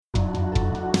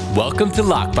Welcome to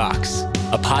Lockbox,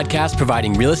 a podcast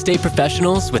providing real estate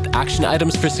professionals with action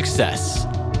items for success.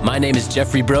 My name is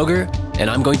Jeffrey Broger, and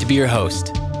I'm going to be your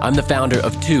host. I'm the founder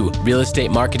of two real estate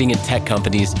marketing and tech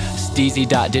companies,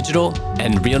 Steezy.digital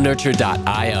and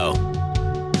RealNurture.io.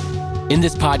 In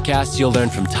this podcast, you'll learn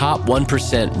from top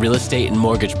 1% real estate and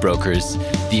mortgage brokers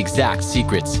the exact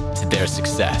secrets to their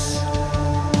success.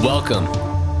 Welcome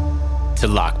to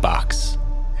Lockbox.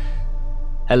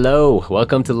 Hello,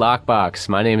 welcome to Lockbox.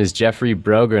 My name is Jeffrey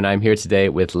Broger, and I'm here today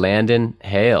with Landon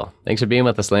Hale. Thanks for being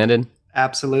with us, Landon.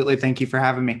 Absolutely. Thank you for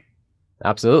having me.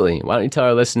 Absolutely. Why don't you tell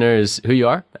our listeners who you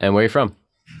are and where you're from?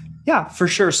 Yeah, for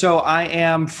sure. So I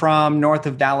am from north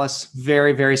of Dallas,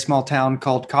 very, very small town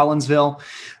called Collinsville.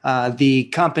 The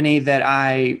company that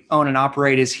I own and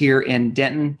operate is here in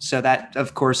Denton. So that,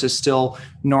 of course, is still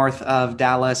north of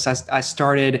Dallas. I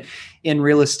started in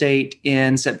real estate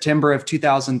in September of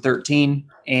 2013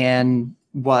 and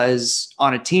was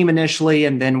on a team initially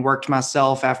and then worked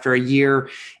myself after a year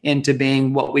into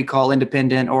being what we call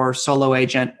independent or solo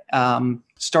agent.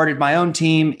 Started my own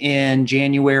team in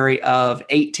January of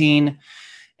 18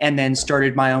 and then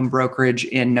started my own brokerage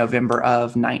in November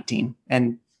of 19.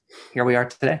 And here we are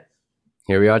today.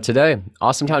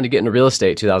 Awesome time to get into real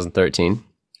estate, 2013.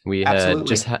 We had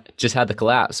just had the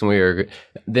collapse, and we were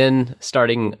then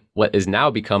starting what is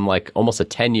now become like almost a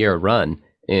 10-year run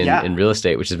in real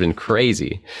estate, which has been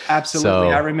crazy.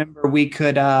 Absolutely. I remember we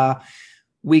could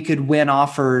win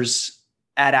offers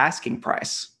at asking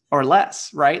price or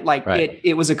less, right?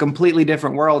 It was a completely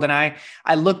different world. And I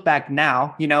look back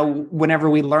now, whenever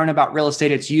we learn about real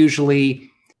estate, it's usually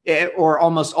or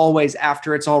almost always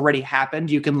after it's already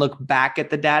happened. You can look back at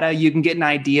the data. You can get an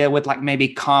idea with like maybe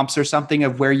comps or something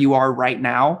of where you are right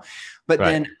now. But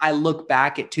then I look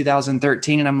back at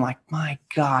 2013 and I'm like, my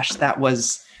gosh, that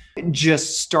was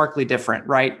just starkly different,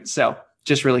 right? So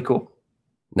just really cool.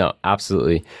 No,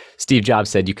 absolutely. Steve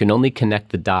Jobs said you can only connect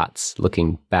the dots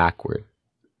looking backward.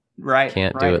 Right.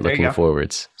 Can't do it looking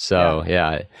forwards. So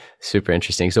yeah, super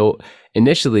interesting. So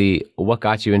initially, what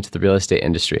got you into the real estate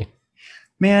industry?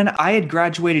 Man, I had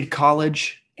graduated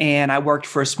college and I worked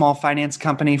for a small finance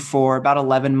company for about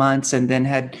 11 months and then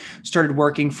had started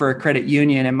working for a credit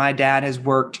union. And my dad has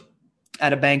worked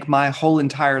at a bank my whole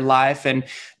entire life, and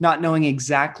not knowing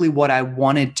exactly what I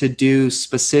wanted to do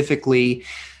specifically,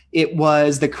 it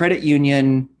was the credit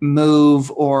union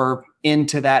move or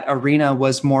into that arena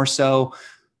was more so,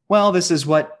 well, this is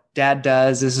what dad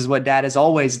does. This is what dad has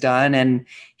always done. And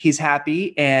he's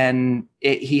happy and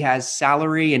he has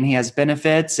salary and he has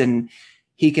benefits and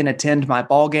he can attend my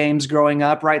ball games growing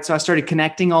up. Right. So I started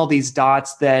connecting all these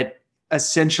dots that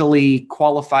essentially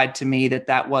qualified to me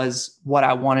that was what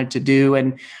I wanted to do.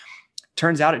 And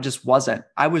turns out it just wasn't.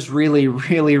 I was really,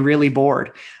 really, really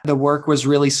bored. The work was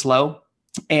really slow.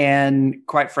 And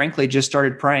quite frankly, just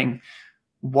started praying.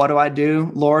 What do I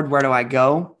do, Lord? Where do I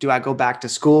go? Do I go back to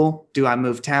school? Do I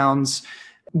move towns?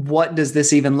 What does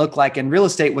this even look like? And real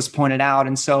estate was pointed out.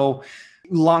 And so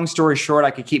long story short,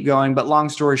 I could keep going, but long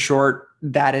story short,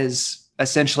 that is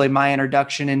essentially my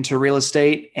introduction into real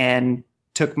estate, and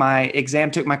took my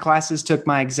classes, took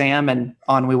my exam, and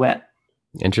on we went.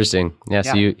 Interesting. Yeah.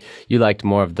 So you liked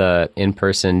more of the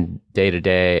in-person,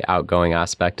 day-to-day outgoing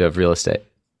aspect of real estate.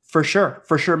 For sure.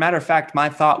 Matter of fact, my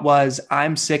thought was,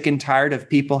 I'm sick and tired of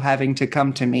people having to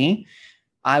come to me.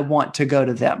 I want to go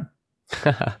to them.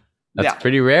 That's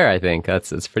pretty rare, I think.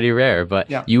 It's pretty rare. But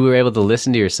you were able to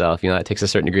listen to yourself. It takes a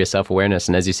certain degree of self-awareness.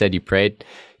 And as you said, you prayed,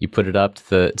 you put it up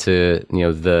to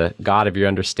the God of your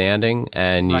understanding,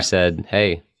 and you said,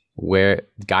 hey,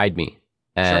 guide me.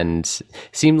 And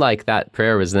seemed like that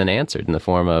prayer was then answered in the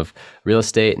form of real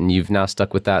estate, and you've now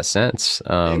stuck with that since.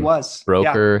 It was.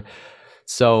 Broker. Yeah.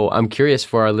 So I'm curious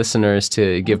for our listeners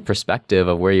to give perspective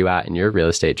of where you at in your real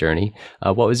estate journey.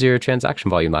 What was your transaction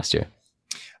volume last year?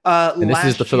 And this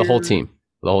is for the whole team.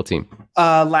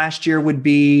 Last year would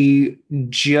be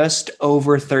just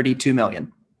over 32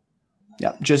 million.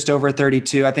 Yeah, just over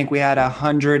 32. I think we had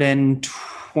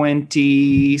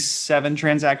 127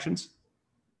 transactions.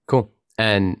 Cool.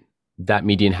 And that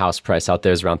median house price out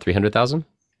there is around 300,000?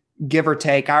 Give or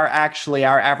take. Our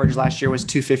average last year was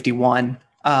 251.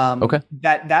 Okay.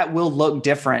 That will look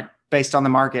different based on the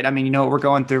market. I mean, what we're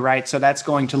going through, right? So that's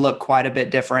going to look quite a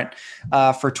bit different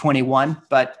for 21,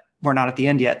 but we're not at the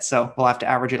end yet. So we'll have to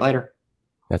average it later.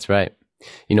 That's right.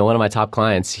 One of my top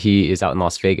clients, he is out in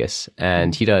Las Vegas,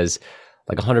 and he does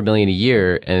like 100 million a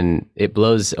year, and it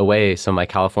blows away some of my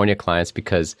California clients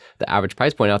because the average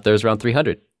price point out there is around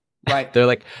 300. Right. They're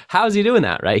like, how is he doing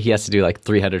that? Right. He has to do like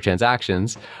 300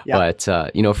 transactions. Yeah. But,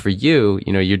 for you,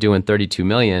 you're doing 32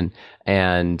 million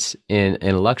And in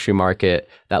a luxury market,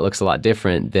 that looks a lot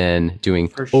different than doing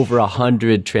For over sure.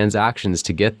 100 transactions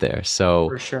to get there. So,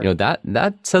 For sure.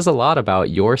 that says a lot about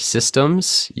your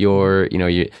systems, your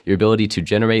ability to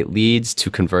generate leads, to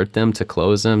convert them, to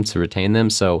close them, to retain them.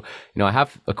 So, I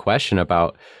have a question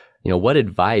about, what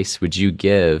advice would you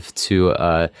give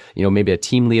to, maybe a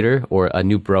team leader or a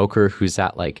new broker who's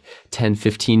at like 10,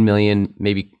 15 million,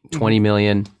 maybe 20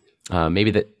 million?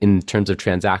 Maybe that in terms of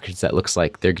transactions, that looks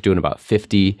like they're doing about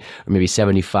 50 or maybe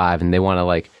 75, and they want to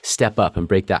like step up and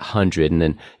break that 100 and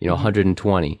then,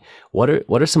 120. What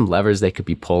are some levers they could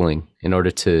be pulling in order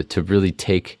to really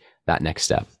take that next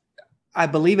step? I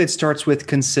believe it starts with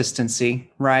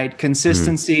consistency, right?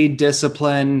 Consistency,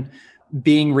 discipline,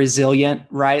 being resilient,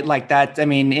 right? Like that. I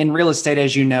mean, in real estate,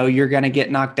 as you know, you're going to get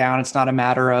knocked down. It's not a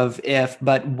matter of if,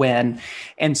 but when.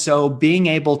 And so being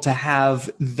able to have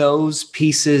those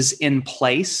pieces in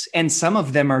place, and some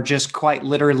of them are just quite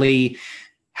literally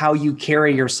how you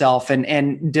carry yourself,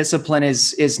 and discipline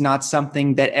is not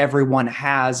something that everyone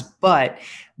has. But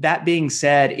that being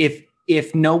said,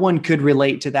 if no one could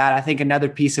relate to that, I think another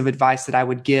piece of advice that I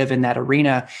would give in that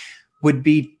arena would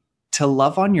be to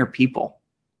love on your people.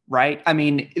 Right. I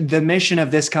mean, the mission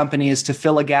of this company is to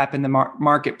fill a gap in the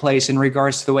marketplace in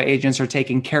regards to the way agents are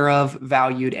taken care of,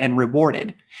 valued, and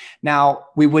rewarded. Now,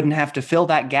 we wouldn't have to fill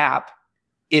that gap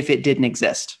if it didn't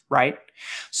exist. Right.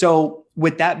 So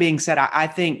with that being said, I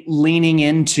think leaning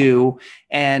into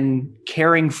and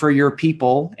caring for your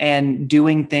people and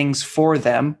doing things for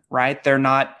them, right? They're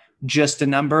not just a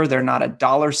number. They're not a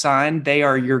dollar sign. They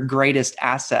are your greatest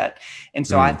asset. And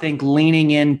so I think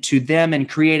leaning into them and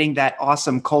creating that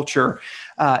awesome culture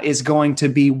is going to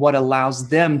be what allows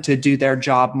them to do their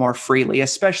job more freely,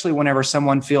 especially whenever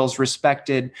someone feels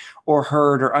respected or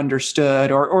heard or understood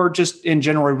or just in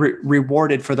general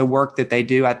rewarded for the work that they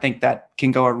do. I think that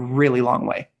can go a really long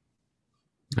way.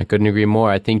 I couldn't agree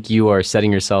more. I think you are setting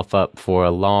yourself up for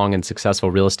a long and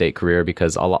successful real estate career,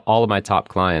 because all of my top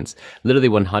clients, literally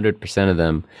 100% of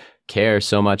them, care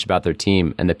so much about their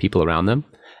team and the people around them.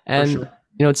 And,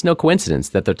 it's no coincidence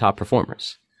that they're top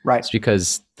performers. Right. It's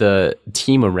because the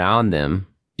team around them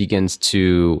begins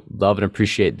to love and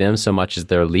appreciate them so much as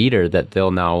their leader that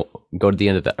they'll now go to the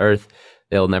end of the earth.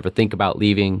 They'll never think about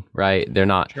leaving, right? They're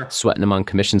not sweating among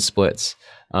commission splits.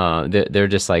 They're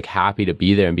just like happy to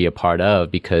be there and be a part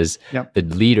of, because the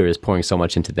leader is pouring so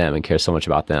much into them and cares so much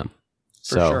about them.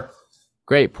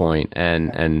 Great point,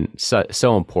 and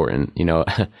so important.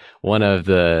 One of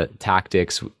the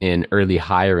tactics in early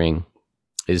hiring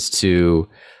is to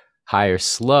hire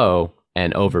slow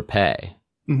and overpay.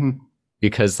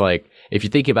 Because like, if you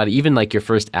think about it, even like your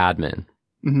first admin,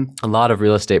 a lot of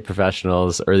real estate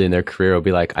professionals early in their career will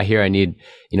be like, I need,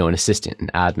 an assistant, an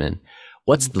admin.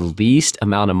 What's the least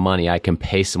amount of money I can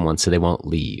pay someone so they won't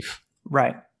leave?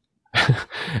 Right.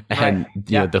 And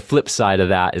the flip side of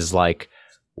that is like,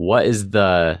 what is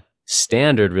the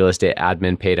standard real estate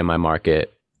admin paid in my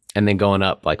market? And then going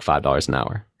up like $5 an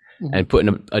hour and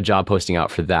putting a job posting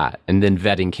out for that, and then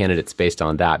vetting candidates based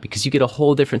on that, because you get a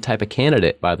whole different type of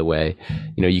candidate, by the way.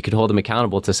 You can hold them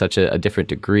accountable to such a different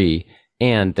degree,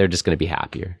 and they're just going to be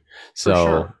happier.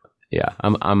 So yeah,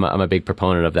 I'm a big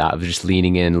proponent of that, of just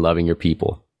leaning in, loving your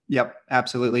people. Yep,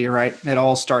 absolutely. You're right. It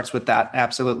all starts with that.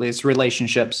 Absolutely. It's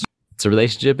relationships. It's a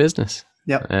relationship business.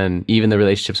 Yep. And even the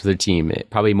relationships with your team,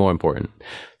 probably more important.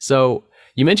 So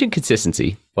you mentioned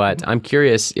consistency, but I'm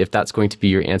curious if that's going to be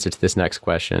your answer to this next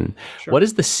question. Sure. What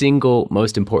is the single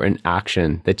most important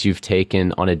action that you've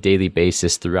taken on a daily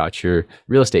basis throughout your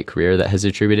real estate career that has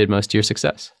attributed most to your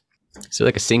success? So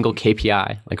like a single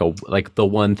KPI, like the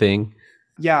one thing?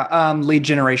 Yeah, lead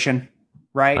generation,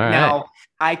 right? Now,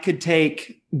 I could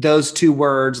take those two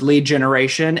words, lead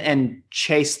generation, and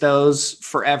chase those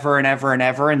forever and ever and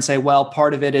ever and say, well,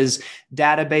 part of it is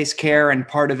database care, and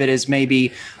part of it is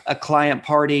maybe a client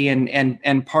party,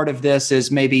 and part of this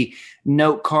is maybe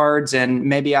note cards, and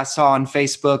maybe I saw on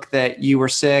Facebook that you were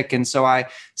sick, and so I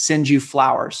send you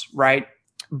flowers, right?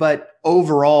 But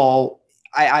overall,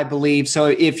 I believe, so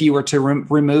if you were to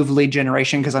remove lead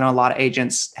generation, because I know a lot of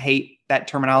agents hate that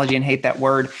terminology and hate that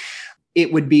word,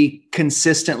 it would be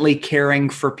consistently caring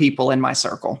for people in my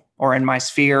circle or in my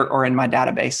sphere or in my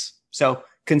database. So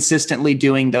consistently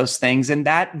doing those things. And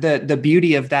that the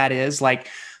beauty of that is, like,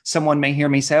 someone may hear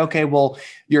me say, okay, well,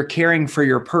 you're caring for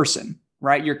your person,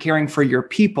 right? You're caring for your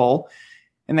people.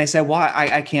 And they say, well,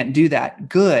 I can't do that.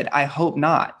 Good. I hope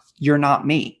not. You're not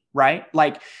me, right?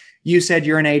 Like you said,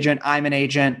 you're an agent. I'm an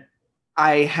agent.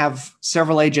 I have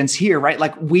several agents here, right?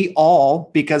 Like we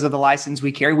all, because of the license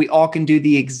we carry, we all can do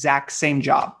the exact same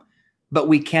job, but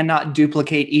we cannot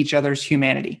duplicate each other's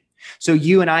humanity. So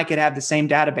you and I could have the same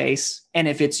database. And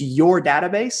if it's your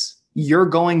database, you're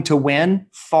going to win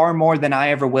far more than I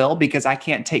ever will because I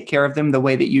can't take care of them the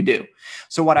way that you do.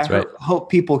 So what hope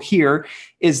people hear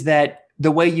is that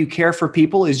the way you care for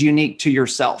people is unique to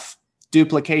yourself.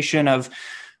 Duplication of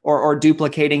or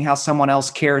duplicating how someone else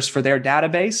cares for their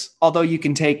database, although you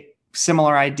can take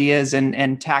similar ideas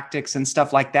and tactics and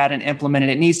stuff like that and implement it.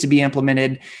 It needs to be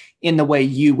implemented in the way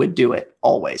you would do it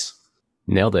always.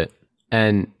 Nailed it.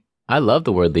 And I love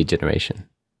the word lead generation.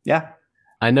 Yeah.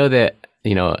 I know that,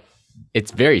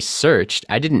 it's very searched.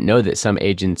 I didn't know that some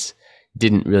agents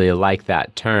didn't really like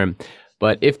that term,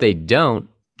 but if they don't,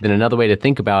 then another way to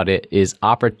think about it is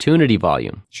opportunity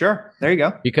volume. Sure. There you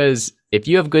go. Because if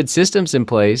you have good systems in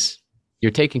place,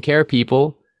 you're taking care of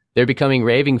people, they're becoming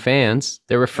raving fans,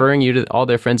 they're referring you to all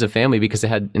their friends and family because they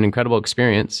had an incredible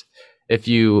experience. If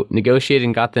you negotiated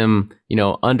and got them,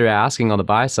 under asking on the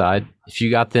buy side, if you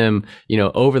got them,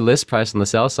 over list price on the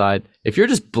sell side, if you're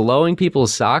just blowing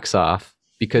people's socks off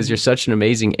because you're such an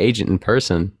amazing agent in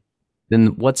person, then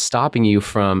what's stopping you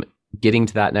from getting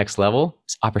to that next level?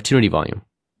 It's opportunity volume.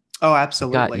 Oh,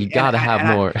 absolutely. You got to have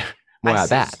more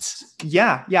at-bats.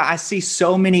 Yeah. I see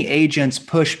so many agents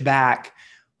push back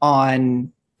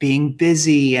on being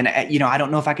busy and, I don't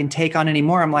know if I can take on any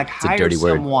more. I'm like, hire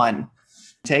someone,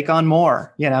 take on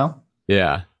more,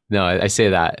 Yeah. No, I say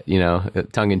that,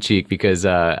 tongue in cheek because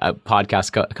a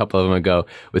podcast a couple of them ago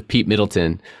with Pete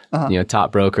Middleton,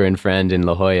 top broker and friend in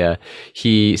La Jolla,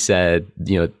 he said,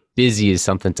 busy is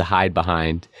something to hide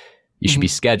behind. You should be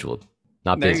scheduled,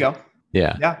 not busy. There you go.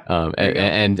 Yeah.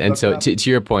 And so to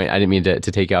your point, I didn't mean to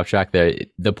take you off track there.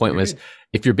 The point was,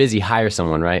 if you're busy, hire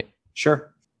someone, right?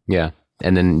 Sure. Yeah.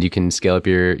 And then you can scale up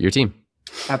your team.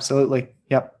 Absolutely.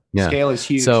 Yep. Yeah. Scale is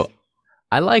huge. So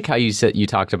I like how you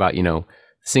talked about, the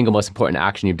single most important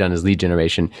action you've done is lead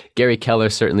generation. Gary Keller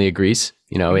certainly agrees.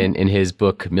 In his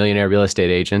book, Millionaire Real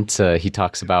Estate Agent, he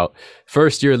talks about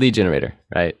first you're a lead generator,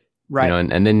 right? Right.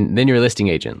 And then you're a listing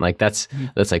agent. Like that's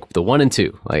like the 1 and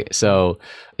 2. Like, so,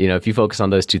 if you focus on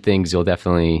those two things, you'll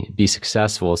definitely be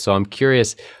successful. So I'm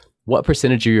curious, what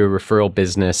percentage of your referral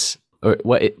business or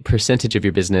what percentage of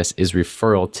your business is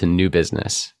referral to new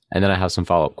business? And then I have some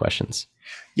follow-up questions.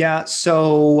 Yeah.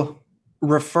 So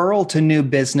referral to new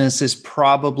business is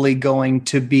probably going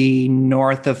to be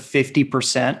north of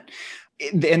 50%.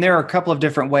 And there are a couple of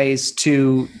different ways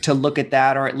to look at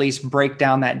that, or at least break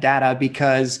down that data,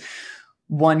 because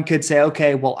one could say,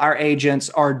 okay, well, our agents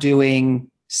are doing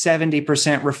 70%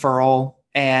 referral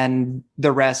and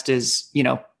the rest is,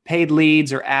 paid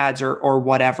leads or ads or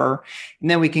whatever. And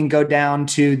then we can go down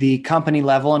to the company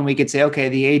level and we could say, okay,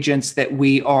 the agents that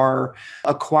we are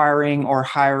acquiring or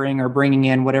hiring or bringing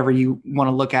in, whatever you want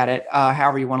to look at it,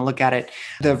 however you want to look at it,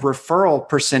 the referral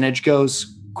percentage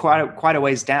goes quite a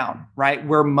ways down, right?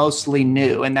 We're mostly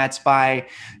new. And that's by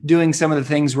doing some of the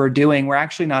things we're doing. We're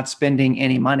actually not spending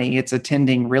any money. It's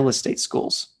attending real estate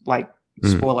schools, like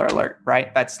spoiler alert,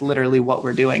 right? That's literally what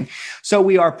we're doing. So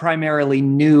we are primarily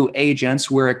new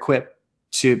agents. We're equipped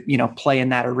to, play in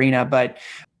that arena. But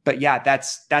yeah,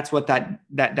 that's what that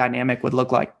dynamic would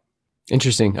look like.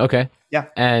 Interesting. Okay. Yeah.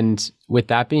 And with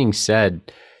that being said,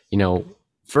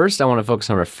 first I want to focus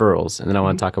on referrals and then I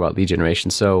want to talk about lead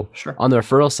generation. So sure. On the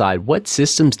referral side, what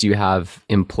systems do you have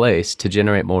in place to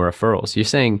generate more referrals? You're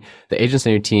saying the agents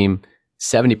on your team,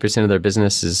 70% of their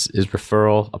business is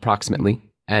referral approximately,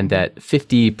 and that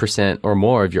 50% or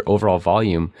more of your overall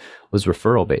volume was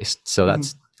referral based. So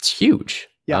it's huge.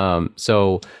 Yeah.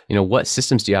 So, what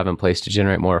systems do you have in place to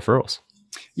generate more referrals?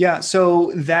 Yeah.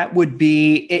 So that would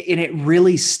be, and it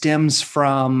really stems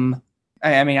from,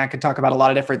 I could talk about a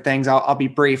lot of different things. I'll be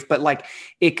brief, but like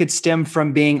it could stem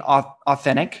from being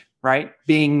authentic, right?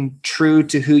 Being true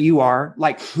to who you are.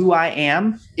 Like who I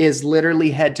am is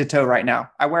literally head to toe right now.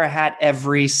 I wear a hat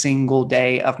every single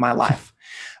day of my life.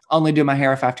 Only do my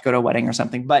hair if I have to go to a wedding or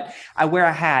something, but I wear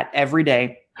a hat every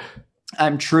day.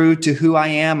 I'm true to who I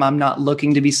am. I'm not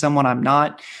looking to be someone I'm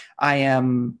not. I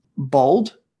am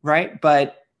bold, right?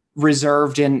 But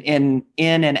reserved in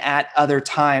and at other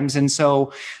times. And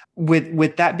so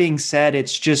with that being said,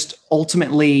 it's just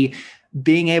ultimately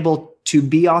being able to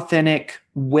be authentic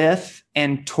with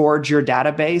and towards your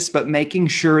database, but making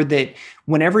sure that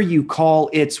whenever you call,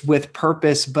 it's with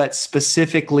purpose, but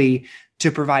specifically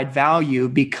to provide value,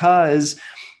 because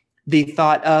the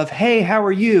thought of, hey, how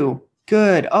are you?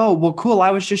 Good. Oh, well, cool. I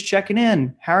was just checking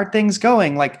in. How are things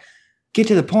going? Like, get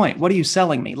to the point. What are you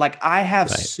selling me? Like, I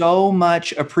have so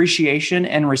much appreciation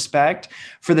and respect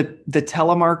for the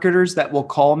telemarketers that will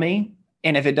call me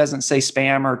And if it doesn't say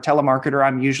spam or telemarketer,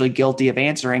 I'm usually guilty of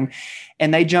answering.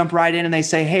 And they jump right in and they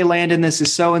say, hey, Landon, this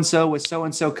is so-and-so with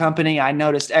so-and-so company. I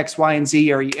noticed X, Y, and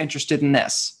Z. Are you interested in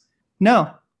this?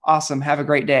 No. Awesome. Have a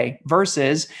great day.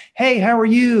 Versus, hey, how are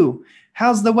you?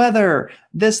 How's the weather?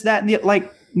 This, that, and the,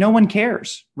 like, no one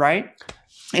cares, right?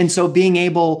 And so being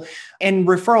able, and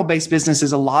referral-based business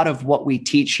is a lot of what we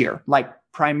teach here. Like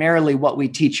primarily what we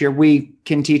teach here. We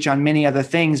can teach on many other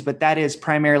things, but that is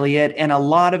primarily it. And a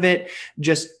lot of it,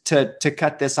 just to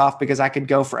cut this off because I could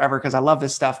go forever because I love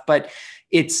this stuff, but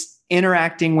it's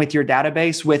interacting with your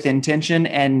database with intention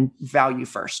and value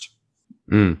first.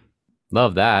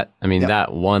 Love that. I mean,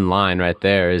 that one line right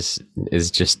there is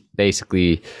just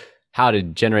basically how to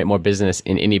generate more business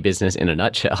in any business in a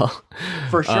nutshell.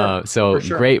 For sure. So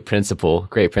great principle.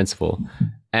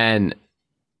 And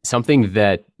something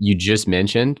that you just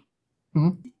mentioned,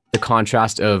 the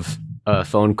contrast of a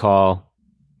phone call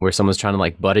where someone's trying to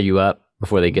like butter you up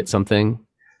before they get something,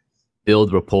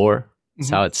 build rapport. That's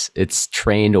how it's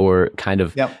trained, or kind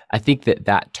of, I think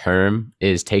that term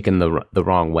is taken the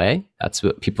wrong way. That's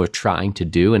what people are trying to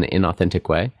do in an inauthentic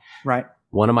way. Right.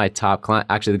 One of my top clients,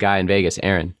 actually the guy in Vegas,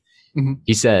 Aaron,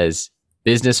 he says,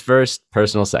 business first,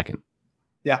 personal second.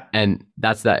 Yeah. And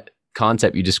that's that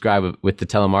concept you describe with the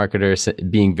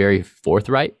telemarketer being very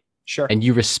forthright. Sure. And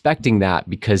you respecting that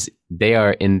because they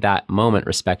are in that moment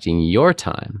respecting your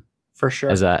time. For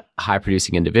sure. As a high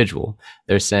producing individual,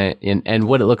 they're saying, and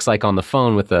what it looks like on the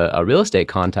phone with a real estate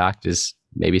contact is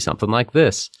maybe something like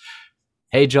this.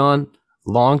 Hey, John,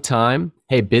 long time.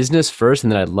 Hey, business first,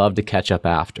 and then I'd love to catch up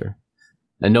after.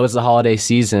 I know it's the holiday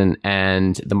season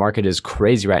and the market is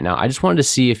crazy right now. I just wanted to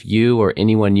see if you or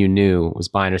anyone you knew was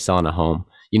buying or selling a home.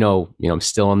 I'm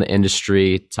still in the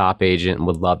industry, top agent, and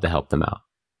would love to help them out.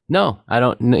 No, I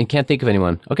can't think of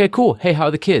anyone. Okay, cool. Hey, how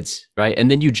are the kids? Right.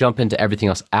 And then you jump into everything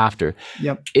else after.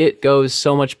 Yep. It goes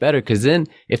so much better because then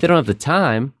if they don't have the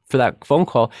time for that phone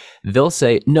call, they'll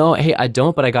say, no, hey, I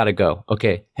don't, but I got to go.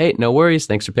 Okay. Hey, no worries.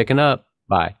 Thanks for picking up.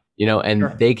 Bye.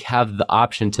 And they have the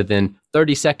option to then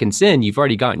 30 seconds in, you've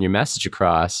already gotten your message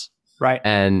across. Right.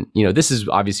 And, this is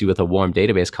obviously with a warm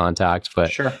database contact,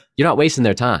 but you're not wasting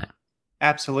their time.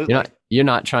 Absolutely. You're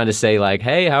not trying to say like,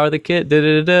 hey, how are the kids?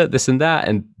 This and that.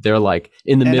 And they're like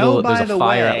in the middle, there's a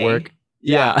fire at work.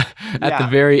 Yeah. At the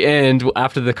very end,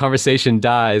 after the conversation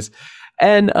dies.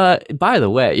 And by the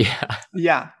way,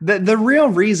 the real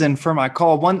reason for my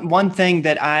call, one thing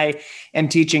that I am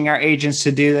teaching our agents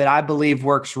to do that I believe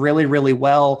works really, really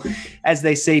well, as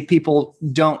they say, people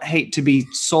don't hate to be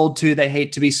sold to, they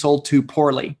hate to be sold to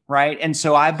poorly, right? And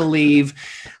so I believe,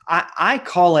 I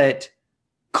call it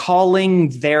calling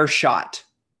their shot,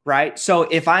 right? So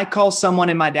if I call someone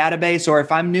in my database, or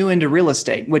if I'm new into real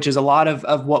estate, which is a lot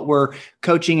of what we're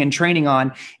coaching and training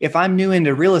on, if I'm new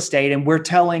into real estate and we're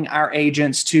telling our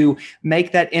agents to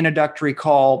make that introductory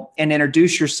call and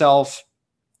introduce yourself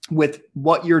with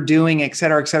what you're doing, et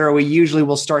cetera, we usually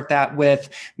will start that with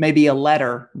maybe a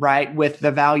letter, right? With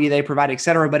the value they provide, et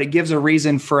cetera, but it gives a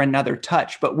reason for another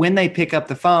touch. But when they pick up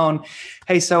the phone,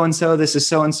 hey, so-and-so, this is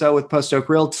so-and-so with Post Oak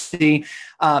Realty.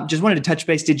 Just wanted to touch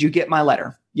base. Did you get my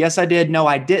letter? Yes, I did. No,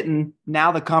 I didn't.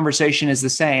 Now the conversation is the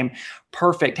same.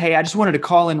 Perfect. Hey, I just wanted to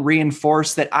call and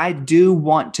reinforce that I do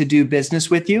want to do business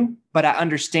with you, but I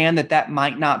understand that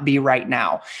might not be right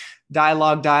now.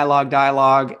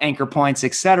 Dialogue, anchor points,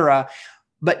 et cetera.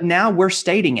 But now we're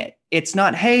stating it. It's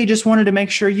not, hey, just wanted to make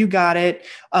sure you got it.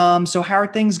 So how are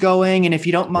things going? And if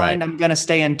you don't mind, I'm going to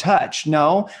stay in touch.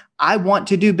 No, I want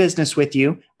to do business with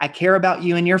you. I care about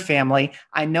you and your family.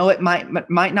 I know it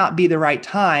might not be the right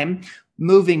time.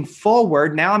 Moving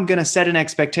forward, now I'm going to set an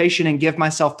expectation and give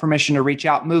myself permission to reach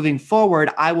out. Moving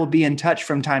forward, I will be in touch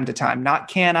from time to time. Not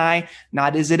can I,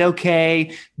 not is it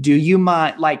okay? Do you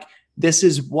mind? Like, this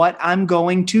is what I'm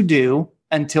going to do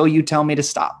until you tell me to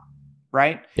stop.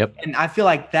 Right. Yep. And I feel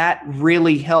like that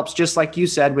really helps, just like you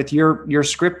said with your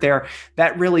script there,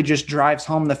 that really just drives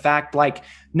home the fact like,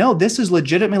 no, this is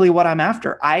legitimately what I'm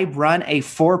after. I run a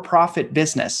for-profit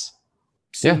business.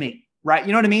 Sue me. Right.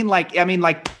 You know what I mean?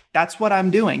 Like that's what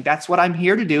I'm doing. That's what I'm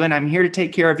here to do. And I'm here to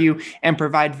take care of you and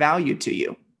provide value to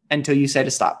you until you say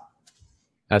to stop.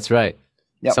 That's right.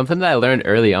 Yep. Something that I learned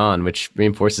early on, which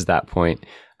reinforces that point.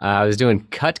 I was doing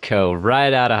Cutco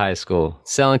right out of high school,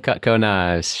 selling Cutco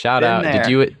knives. Shout out.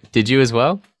 Did you as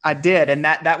well? I did. And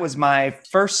that was my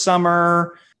first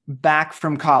summer back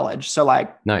from college. So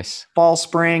like nice fall,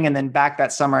 spring, and then back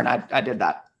that summer. And I did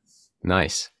that.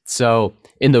 Nice. So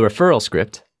in the referral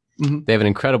script, they have an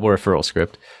incredible referral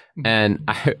script. And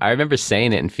I remember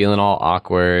saying it and feeling all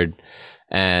awkward.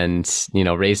 and,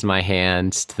 raising my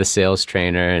hand to the sales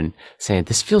trainer and saying,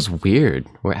 this feels weird.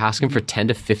 We're asking for 10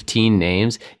 to 15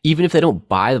 names, even if they don't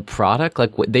buy the product.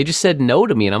 Like, they just said no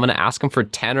to me, and I'm going to ask them for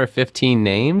 10 or 15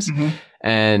 names.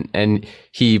 And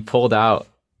he pulled out,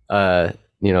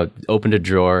 opened a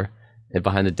drawer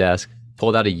behind the desk,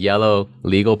 pulled out a yellow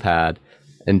legal pad,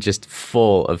 and just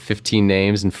full of 15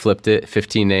 names, and flipped it,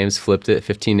 15 names, flipped it,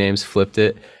 15 names, flipped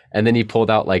it. And then he pulled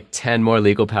out like 10 more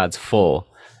legal pads full.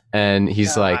 And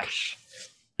he's like,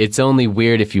 it's only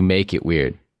weird if you make it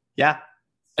weird. Yeah.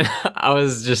 I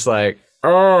was just like,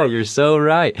 oh, you're so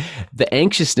right. The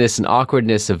anxiousness and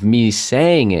awkwardness of me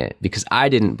saying it because I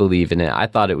didn't believe in it. I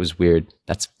thought it was weird.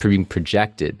 That's being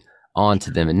projected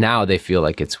onto them. And now they feel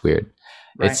like it's weird.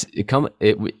 Right.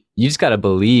 You just got to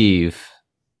believe,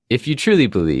 if you truly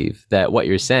believe that what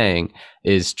you're saying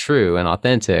is true and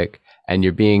authentic, and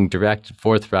you're being direct,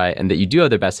 forthright, and that you do have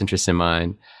their best interests in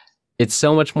mind, it's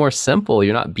so much more simple.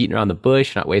 You're not beating around the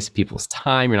bush. You're not wasting people's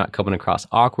time. You're not coming across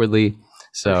awkwardly.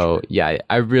 So yeah,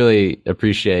 I really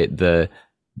appreciate the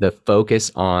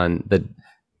focus on the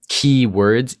key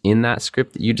words in that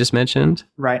script that you just mentioned.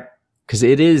 Right. Because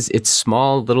it's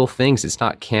small little things. It's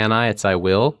not can I, it's I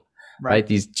will. Right.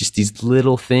 These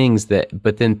little things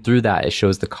but then through that, it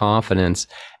shows the confidence.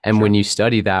 And when you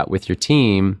study that with your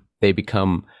team, they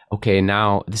become, okay,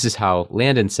 now this is how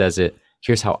Landon says it.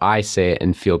 Here's how I say it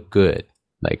and feel good.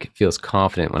 Like, it feels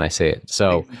confident when I say it.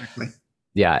 So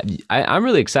yeah, I'm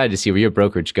really excited to see where your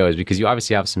brokerage goes, because you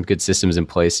obviously have some good systems in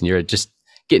place and you're just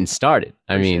getting started.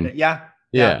 Yeah.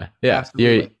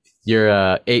 You're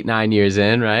 8-9 years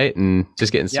in, right? And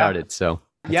just getting started. So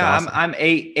awesome. I'm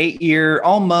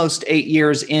almost 8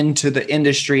 years into the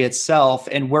industry itself,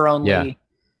 and we're only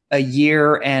a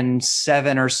year and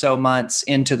 7 or so months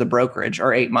into the brokerage,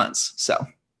 or 8 months. So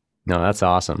no, that's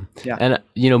awesome. Yeah. And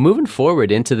moving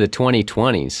forward into the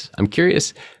 2020s, I'm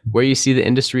curious where you see the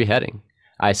industry heading.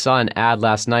 I saw an ad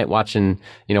last night watching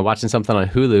something on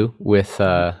Hulu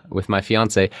with my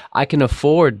fiance. I can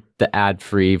afford the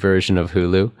ad-free version of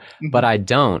Hulu, but I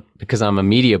don't, because I'm a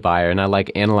media buyer and I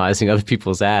like analyzing other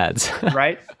people's ads.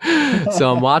 Right.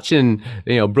 So I'm watching,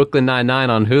 Brooklyn Nine-Nine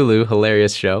on Hulu,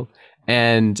 hilarious show,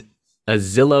 and a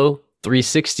Zillow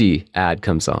 360 ad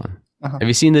comes on. Have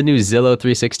you seen the new Zillow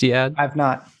 360 ad? I've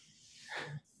not.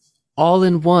 All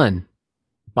in one.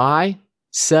 Buy,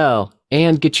 sell,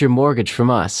 and get your mortgage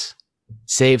from us.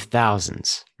 Save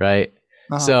thousands, right?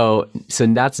 So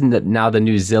that's now the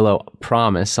new Zillow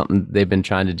promise, something they've been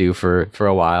trying to do for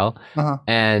a while.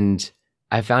 And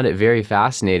I found it very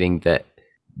fascinating that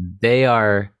they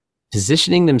are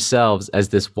positioning themselves as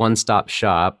this one-stop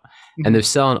shop, and they're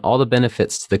selling all the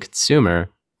benefits to the consumer.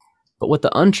 But what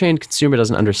the untrained consumer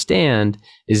doesn't understand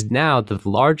is now the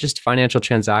largest financial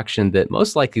transaction that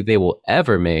most likely they will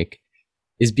ever make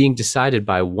is being decided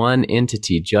by one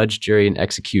entity, judge, jury, and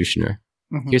executioner.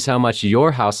 Here's how much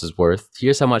your house is worth.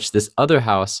 Here's how much this other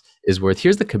house is worth.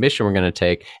 Here's the commission we're going to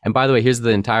take. And by the way, here's the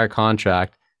entire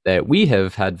contract that we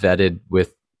have had vetted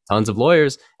with tons of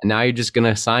lawyers. And now you're just going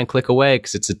to sign, click away,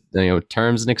 because it's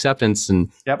terms and acceptance,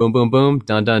 and boom, boom, boom,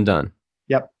 done, done, done.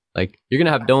 Yep. Like, you're going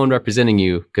to have no one representing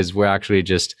you, because we're actually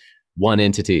just one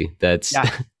entity that's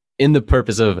in the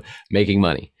purpose of making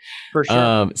money. For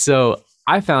sure. So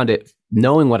I found it,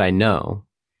 knowing what I know,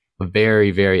 a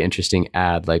very, very interesting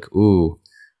ad. Like, ooh,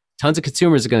 tons of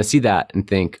consumers are going to see that and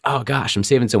think, oh gosh, I'm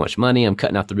saving so much money. I'm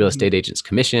cutting out the real estate agent's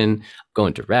commission, I'm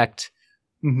going direct.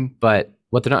 But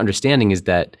what they're not understanding is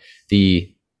that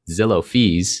the Zillow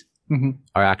fees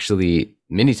are actually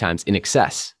many times in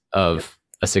excess of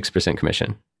a 6%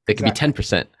 commission. They could be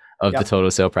 10% of the total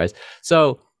sale price.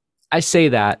 So I say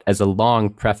that as a long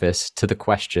preface to the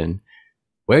question,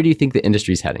 where do you think the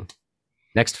industry is heading?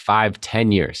 Next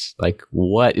 5-10 years, like,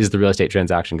 what is the real estate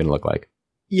transaction going to look like?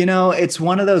 It's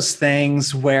one of those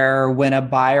things where when a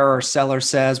buyer or seller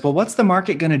says, well, what's the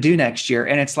market going to do next year?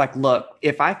 And it's like, look,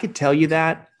 if I could tell you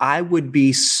that, I would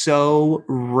be so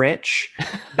rich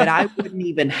that I wouldn't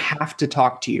even have to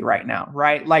talk to you right now,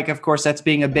 right? Like, of course, that's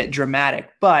being a bit dramatic,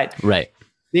 but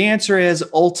the answer is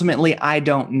ultimately, I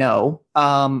don't know.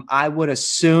 I would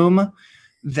assume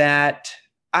that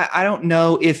I don't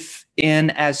know if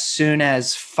in as soon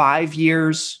as 5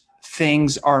 years,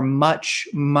 things are much,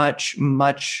 much,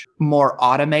 much more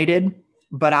automated.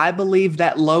 But I believe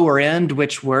that lower end,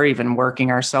 which we're even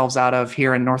working ourselves out of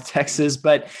here in North Texas,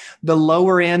 but the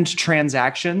lower end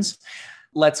transactions,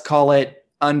 let's call it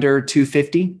under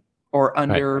 250 or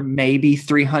under maybe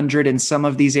 300 in some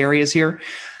of these areas here.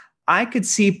 I could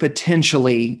see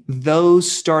potentially those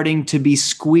starting to be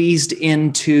squeezed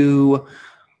into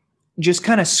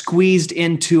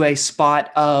a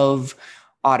spot of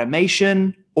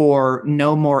automation, or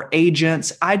no more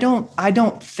agents. I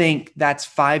don't think that's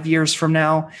 5 years from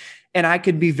now. And I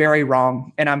could be very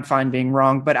wrong, and I'm fine being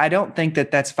wrong, but I don't think that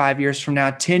that's 5 years from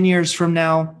now. 10 years from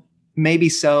now, maybe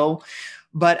so.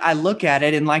 But I look at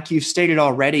it, and like you've stated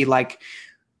already,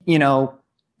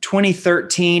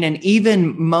 2013 and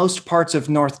even most parts of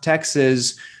North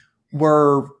Texas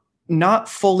were not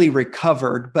fully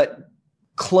recovered, but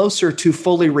closer to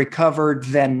fully recovered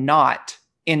than not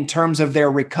in terms of their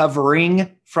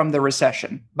recovering from the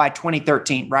recession by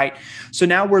 2013, right? So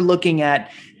now we're looking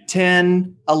at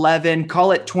 10, 11,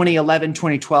 call it 2011,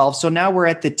 2012. So now we're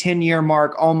at the 10-year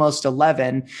mark, almost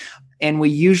 11. And we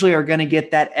usually are going to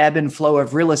get that ebb and flow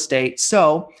of real estate.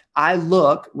 So I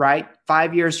look, right,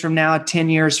 5 years from now, 10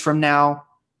 years from now,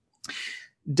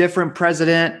 different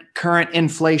president, current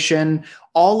inflation,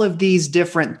 all of these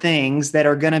different things that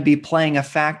are going to be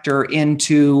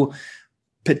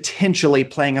potentially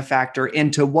playing a factor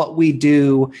into what we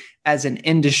do as an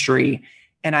industry.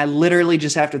 And I literally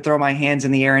just have to throw my hands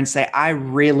in the air and say, I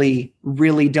really,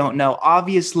 really don't know.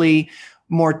 Obviously,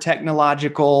 more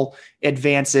technological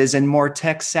advances and more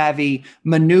tech savvy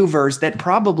maneuvers that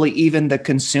probably even the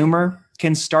consumer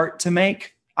can start to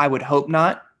make. I would hope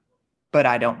not, but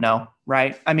I don't know,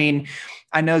 right? I mean,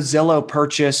 I know Zillow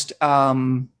purchased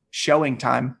Showing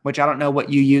Time, which I don't know what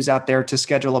you use out there to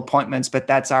schedule appointments, but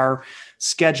that's our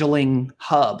scheduling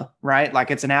hub, right? Like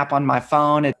it's an app on my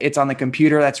phone. It's on the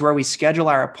computer. That's where we schedule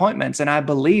our appointments. And I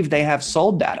believe they have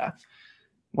sold data.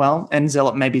 Well, and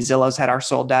Zillow's had our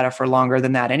sold data for longer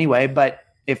than that anyway, but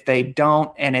if they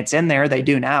don't and it's in there, they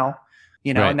do now,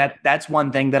 right. And that's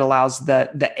one thing that allows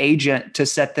the agent to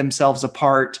set themselves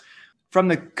apart from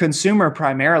the consumer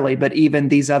primarily, but even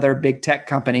these other big tech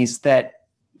companies that,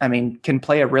 can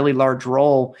play a really large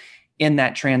role in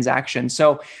that transaction.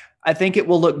 So I think it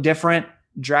will look different,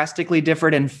 drastically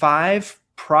different in 5,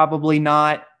 probably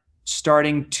not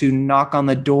starting to knock on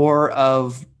the door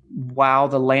of, wow,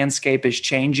 the landscape is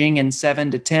changing in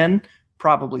 7 to 10,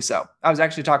 probably so. I was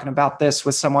actually talking about this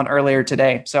with someone earlier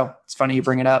today. So it's funny you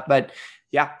bring it up, but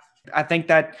yeah, I think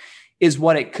that is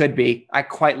what it could be. I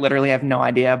quite literally have no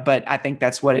idea, but I think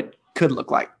that's what it could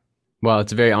look like. Well,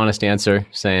 it's a very honest answer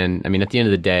saying, at the end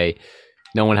of the day,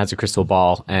 no one has a crystal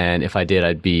ball. And if I did,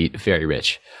 I'd be very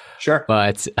rich. Sure.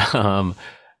 But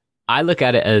I look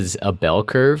at it as a bell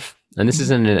curve. And this is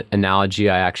an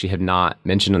analogy I actually have not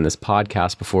mentioned on this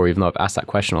podcast before, even though I've asked that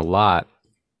question a lot.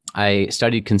 I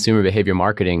studied consumer behavior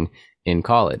marketing in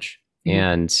college,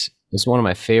 and it's one of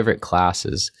my favorite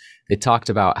classes. They talked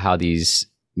about how these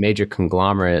major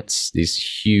conglomerates, these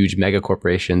huge mega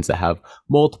corporations that have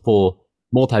multiple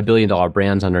multi-billion-dollar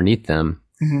brands underneath them,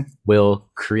 will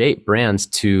create brands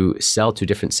to sell to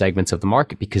different segments of the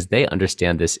market because they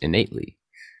understand this innately.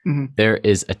 There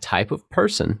is a type of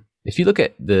person. If you look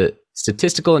at the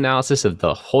statistical analysis of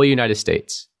the whole United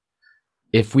States,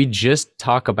 if we just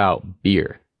talk about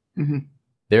beer,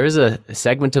 there is a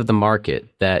segment of the market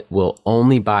that will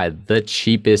only buy the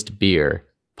cheapest beer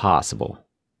possible.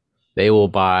 They will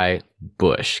buy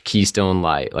Busch, Keystone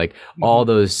Light, like all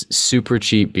those super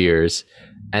cheap beers.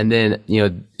 And then,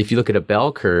 if you look at a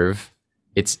bell curve,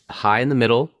 it's high in the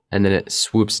middle and then it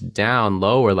swoops down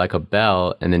lower like a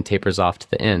bell and then tapers off to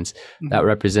the ends. That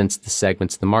represents the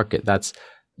segments of the market. That's,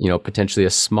 potentially a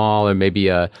small or maybe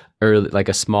a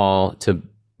small to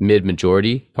mid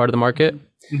majority part of the market.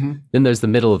 Then there's the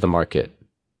middle of the market.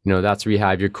 That's where you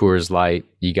have your Coors Light,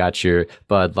 you got your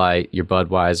Bud Light, your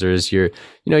Budweisers, your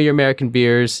American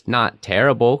beers, not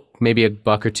terrible, maybe $1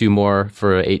 or $2 more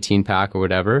for an 18 pack or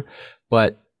whatever.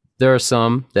 But there are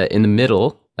some that in the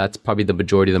middle, that's probably the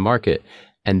majority of the market.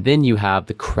 And then you have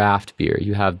the craft beer.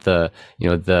 You have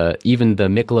even the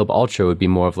Michelob Ultra would be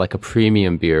more of like a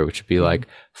premium beer, which would be like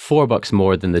 $4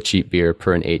 more than the cheap beer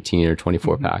per an 18 or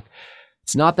 24 pack.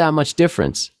 It's not that much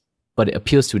difference, but it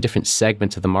appeals to a different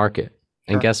segment of the market.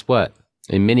 And guess what?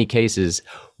 In many cases,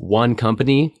 one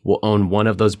company will own one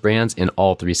of those brands in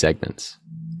all 3 segments.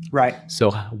 Right.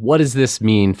 So what does this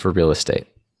mean for real estate?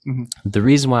 The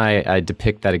reason why I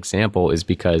depict that example is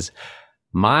because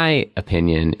my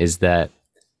opinion is that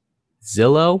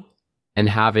Zillow and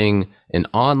having an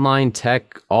online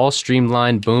tech, all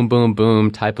streamlined, boom, boom, boom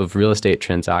type of real estate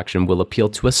transaction will appeal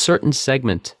to a certain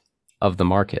segment of the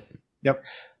market. Yep.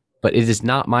 But it is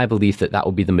not my belief that that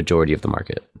will be the majority of the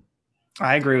market.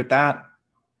 I agree with that.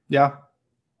 Yeah.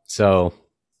 So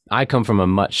I come from a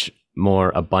much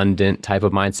more abundant type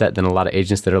of mindset than a lot of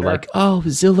agents that are like, oh,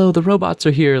 Zillow, the robots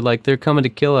are here. Like they're coming to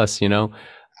kill us, at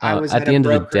the end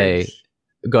of the day.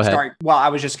 Go ahead. Sorry. Well, I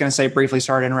was just going to say briefly,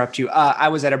 sorry to interrupt you. I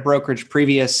was at a brokerage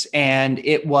previous, and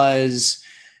it was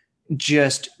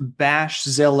just bash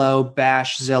Zillow,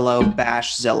 bash Zillow,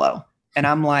 bash Zillow. And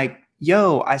I'm like,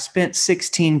 yo, I spent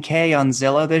 $16K on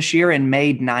Zillow this year and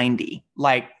made 90.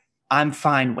 Like, I'm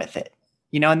fine with it.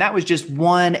 And that was just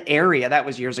one area. That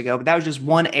was years ago, but that was just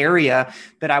one area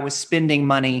that I was spending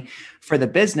money for the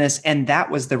business. And that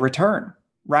was the return,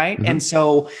 right? Mm-hmm. And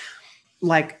so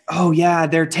like, oh yeah,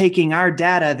 they're taking our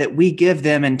data that we give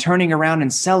them and turning around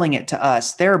and selling it to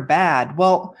us. They're bad.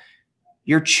 Well,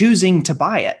 you're choosing to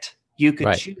buy it. You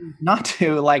could choose not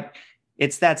to. Like,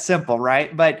 it's that simple,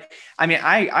 right? But I mean,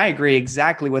 I agree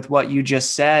exactly with what you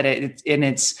just said.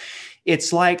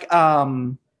 It's like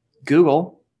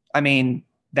Google. I mean,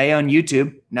 they own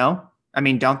YouTube. No, I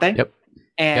mean, don't they? Yep.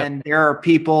 And there are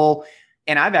people,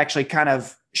 and I've actually kind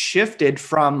of shifted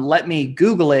from let me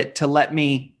Google it to let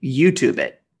me YouTube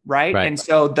it, right? And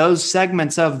so those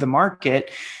segments of the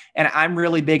market, and I'm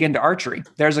really big into archery.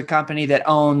 There's a company that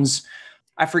owns,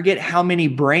 I forget how many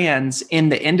brands in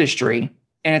the industry.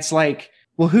 And it's like,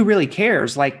 well, who really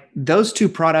cares? Like, those two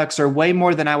products are way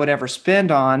more than I would ever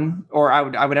spend on, or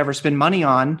I would ever spend money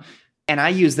on. And I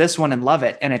use this one and love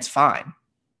it, and it's fine.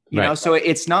 You know, so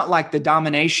it's not like the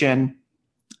domination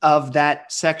of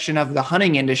that section of the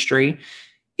hunting industry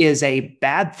is a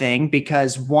bad thing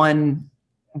because one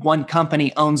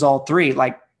company owns all three.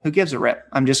 Like, who gives a rip?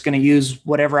 I'm just going to use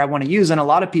whatever I want to use. And a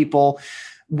lot of people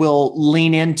will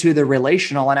lean into the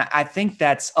relational. And I think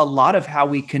that's a lot of how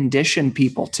we condition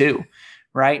people too,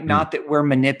 right? Not that we're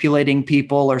manipulating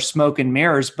people or smoke and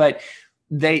mirrors, but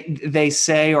they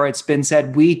say, or it's been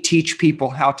said, we teach people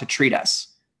how to treat us.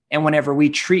 And whenever we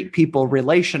treat people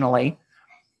relationally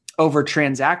over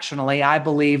transactionally, I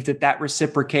believe that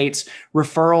reciprocates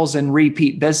referrals and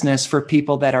repeat business for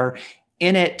people that are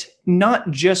in it,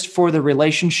 not just for the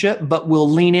relationship, but will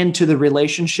lean into the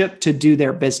relationship to do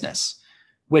their business,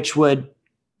 which would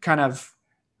kind of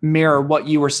mirror what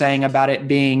you were saying about it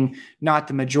being not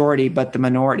the majority, but the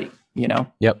minority,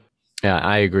 Yep. Yeah,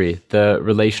 I agree. The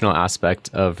relational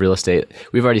aspect of real estate,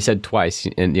 we've already said twice,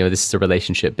 and this is a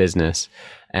relationship business,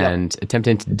 and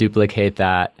attempting to duplicate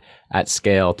that at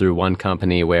scale through one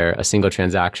company where a single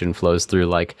transaction flows through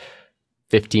like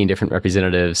 15 different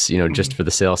representatives, just for the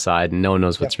sales side, and no one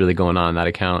knows what's really going on in that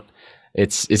account.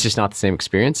 It's just not the same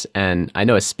experience. And I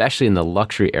know, especially in the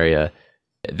luxury area,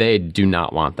 they do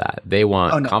not want that. They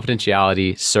want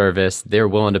confidentiality, service. They're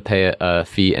willing to pay a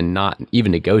fee and not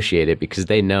even negotiate it because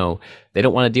they know they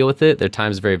don't want to deal with it. Their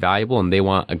time is very valuable, and they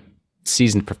want a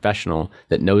seasoned professional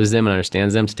that knows them and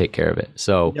understands them to take care of it.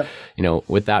 So,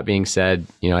 with that being said,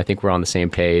 I think we're on the same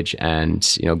page, and,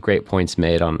 great points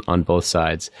made on both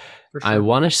sides. Sure. I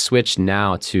want to switch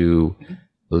now to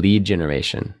lead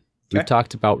generation. Okay. We've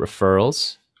talked about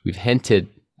referrals. We've hinted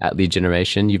at lead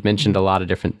generation. You've mentioned a lot of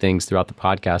different things throughout the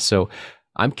podcast. So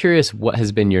I'm curious, what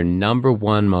has been your number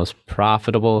one most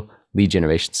profitable lead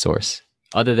generation source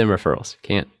other than referrals?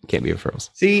 Can't be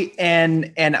referrals. See,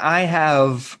 and I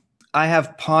have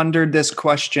pondered this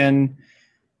question,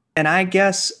 and I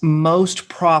guess most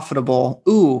profitable.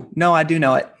 Ooh, no, I do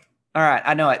know it. All right,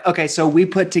 I know it. Okay, so we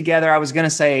put together, I was going to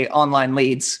say online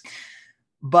leads,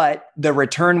 but the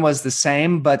return was the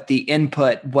same, but the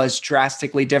input was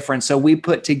drastically different. So we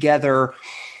put together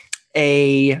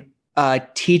a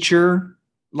teacher,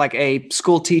 like a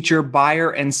school teacher buyer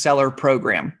and seller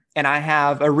program. And I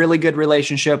have a really good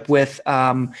relationship with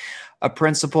a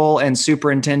principal and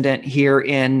superintendent here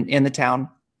in the town.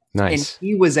 Nice. And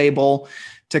he was able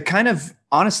to kind of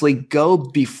honestly go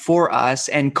before us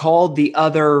and call the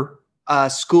other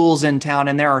schools in town,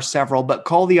 and there are several, but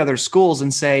call the other schools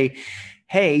and say,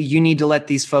 hey, you need to let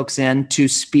these folks in to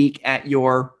speak at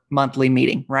your monthly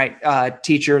meeting, right?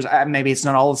 Teachers, maybe it's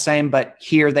not all the same, but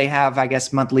here they have, I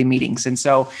guess, monthly meetings. And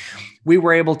so we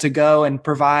were able to go and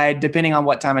provide, depending on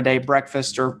what time of day,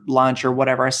 breakfast or lunch or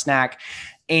whatever, a snack,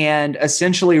 and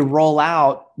essentially roll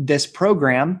out this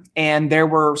program. And there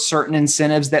were certain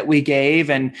incentives that we gave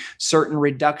and certain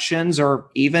reductions or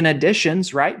even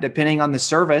additions, right? Depending on the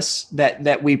service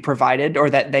that we provided or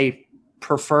that they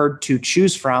preferred to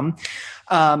choose from.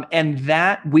 And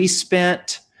that we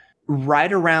spent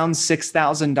right around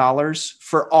 $6,000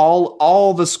 for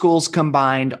all the schools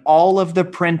combined, all of the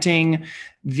printing,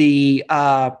 the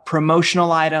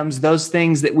promotional items, those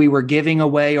things that we were giving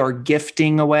away or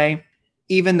gifting away,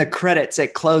 even the credits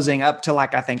at closing up to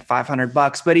like, I think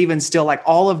 $500, but even still, like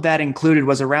all of that included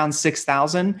was around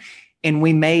 6,000. And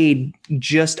we made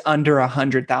just under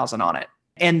 100,000 on it.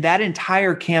 And that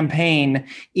entire campaign,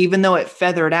 even though it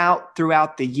feathered out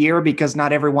throughout the year because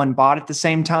not everyone bought at the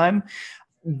same time,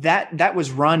 that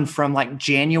was run from like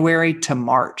January to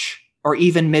March or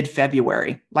even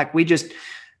mid-February. Like we just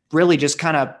really just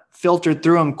kind of filtered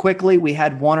through them quickly. We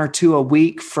had one or two a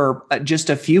week for just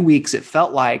a few weeks, it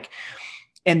felt like.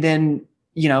 And then,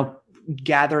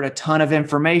 gathered a ton of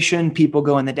information. People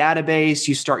go in the database,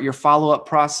 you start your follow-up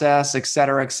process, et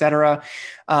cetera, et cetera.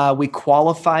 We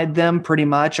qualified them pretty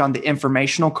much on the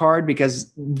informational card because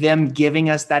them giving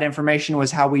us that information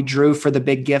was how we drew for the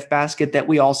big gift basket that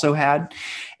we also had.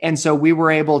 And so we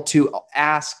were able to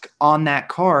ask on that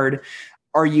card,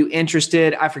 are you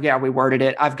interested? I forget how we worded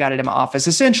it. I've got it in my office.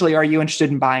 Essentially, are you interested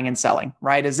in buying and selling,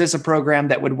 right? Is this a program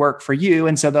that would work for you?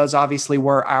 And so those obviously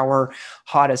were our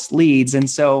hottest leads. And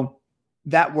so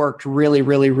that worked really,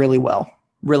 really, really well.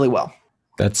 Really well.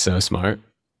 That's so smart.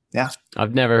 Yeah.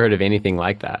 I've never heard of anything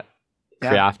like that.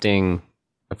 Yeah. Crafting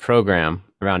a program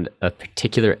around a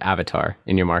particular avatar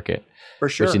in your market. For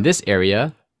sure. Which in this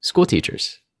area, school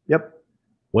teachers. Yep.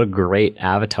 What a great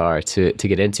avatar to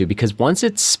get into, because once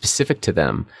it's specific to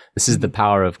them, this is the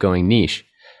power of going niche.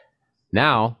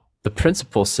 Now, the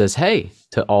principal says, hey,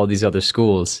 to all these other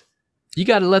schools, you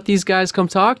got to let these guys come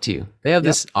talk to you. They have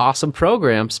this awesome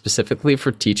program specifically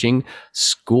for teaching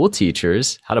school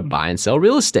teachers how to buy and sell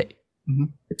real estate. Mm-hmm.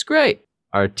 It's great.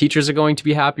 Our teachers are going to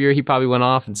be happier. He probably went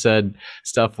off and said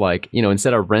stuff like,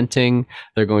 instead of renting,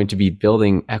 they're going to be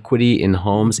building equity in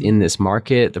homes in this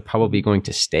market. They're probably going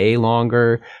to stay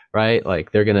longer, right?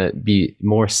 Like they're going to be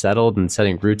more settled and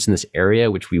setting roots in this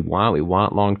area, which we want. We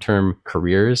want long-term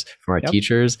careers from our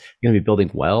teachers. You're going to be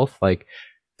building wealth. Like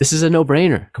this is a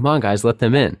no-brainer. Come on, guys, let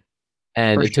them in.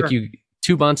 And it took you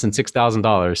 2 months and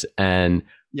 $6,000 and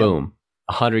boom.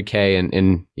 100K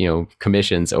in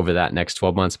commissions over that next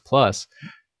 12 months plus.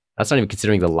 That's not even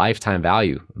considering the lifetime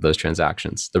value of those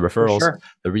transactions, the referrals,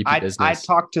 the repeat business. I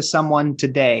talked to someone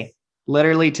today,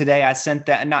 literally today. I sent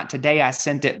that, not today I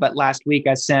sent it, but last week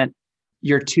I sent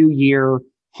your 2-year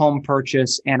home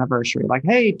purchase anniversary. Like,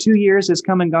 hey, 2 years has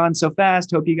come and gone so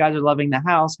fast. Hope you guys are loving the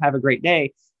house. Have a great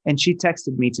day. And she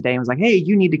texted me today and was like, hey,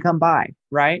 you need to come by,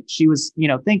 right? She was,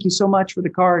 thank you so much for the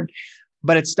card.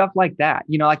 But it's stuff like that,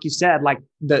 like you said, like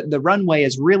the runway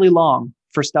is really long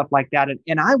for stuff like that.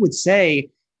 And I would say,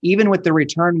 even with the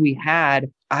return we had,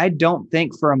 I don't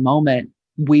think for a moment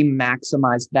we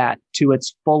maximized that to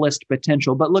its fullest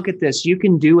potential. But look at this. You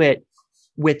can do it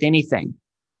with anything.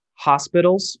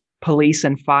 Hospitals, police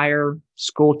and fire,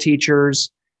 school teachers,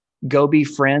 go be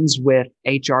friends with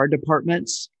HR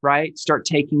departments, right? Start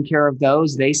taking care of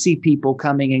those. They see people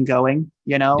coming and going,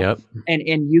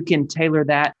 and you can tailor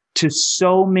that to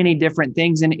so many different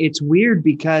things. And it's weird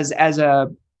because as a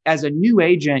new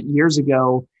agent years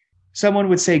ago, someone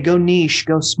would say, go niche,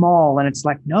 go small. And it's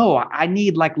like, no, I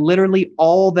need like literally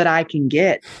all that I can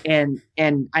get. And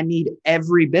I need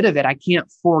every bit of it. I can't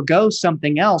forego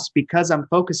something else because I'm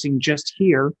focusing just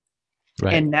here.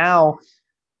 Right. And now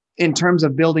in terms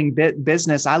of building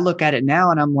business, I look at it now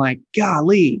and I'm like,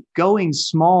 golly, going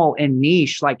small and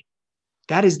niche, like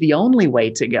that is the only way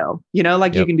to go. You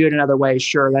can do it another way.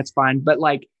 Sure, that's fine. But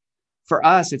like for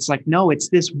us, it's like, no, it's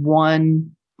this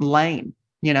one lane,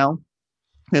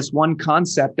 this one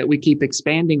concept that we keep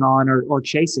expanding on or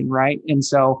chasing. Right. And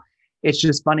so it's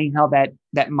just funny how that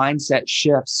mindset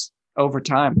shifts over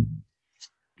time.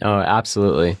 Oh,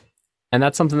 absolutely. And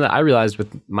that's something that I realized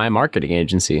with my marketing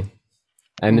agency.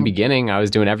 In the beginning, I was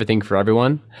doing everything for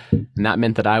everyone. And that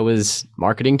meant that I was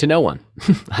marketing to no one.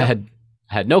 I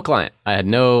had no client. I had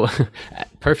no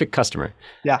perfect customer.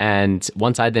 Yeah. And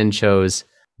once I then chose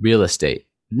real estate,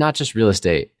 not just real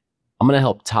estate, I'm going to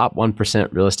help top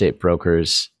 1% real estate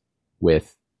brokers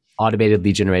with automated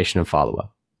lead generation and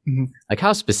follow-up. Mm-hmm. Like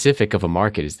how specific of a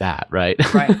market is that, right?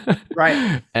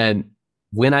 Right. And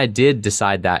when I did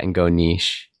decide that and go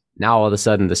niche, now all of a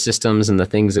sudden the systems and the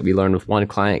things that we learned with one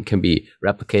client can be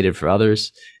replicated for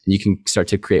others. And you can start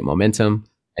to create momentum.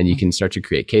 And you can start to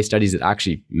create case studies that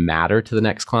actually matter to the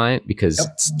next client because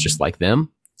it's just like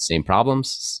them, same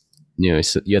problems,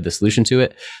 so you have the solution to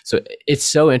it. So it's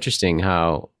so interesting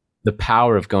how the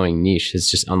power of going niche has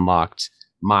just unlocked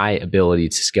my ability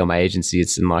to scale my agency.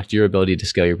 It's unlocked your ability to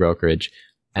scale your brokerage.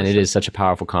 And it is such a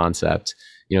powerful concept.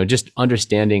 Just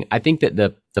understanding, I think that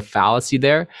the fallacy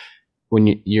there,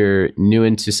 when you're new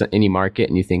into any market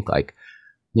and you think like,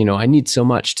 I need so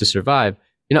much to survive,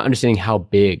 you're not understanding how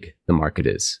big the market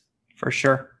is. For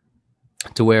sure.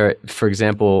 To where, for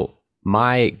example,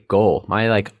 my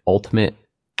ultimate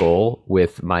goal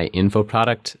with my info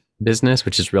product business,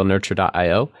 which is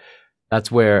realnurture.io,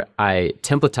 that's where I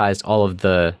templatized all of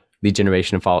the lead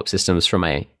generation and follow-up systems from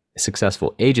my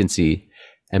successful agency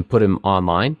and put them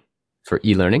online for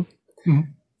e-learning. Mm-hmm.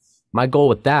 My goal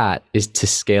with that is to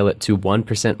scale it to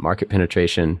 1% market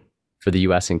penetration for the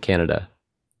US and Canada,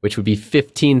 which would be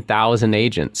 15,000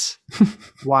 agents.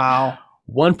 Wow.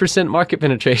 1% market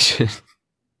penetration.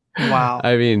 Wow.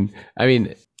 I mean,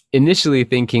 initially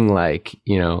thinking like,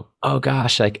 oh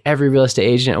gosh, like every real estate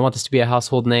agent, I want this to be a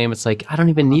household name. It's like, I don't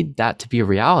even need that to be a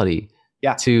reality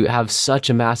to have such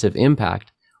a massive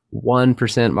impact.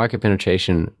 1% market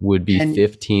penetration would be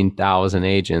 15,000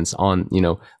 agents on,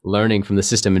 learning from the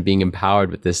system and being empowered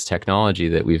with this technology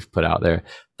that we've put out there.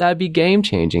 That'd be game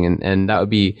changing. And that would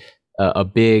be a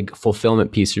big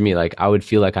fulfillment piece for me. Like I would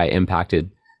feel like I impacted,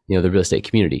 the real estate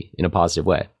community in a positive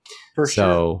way. For so,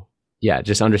 sure. Yeah,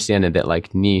 just understanding that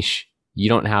like niche, you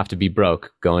don't have to be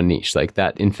broke going niche like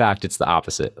that. In fact, it's the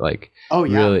opposite. Like, oh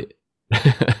yeah, really.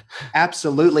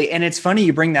 Absolutely. And it's funny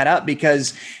you bring that up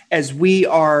because as we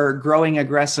are growing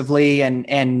aggressively and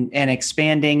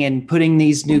expanding and putting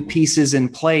these new pieces in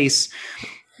place,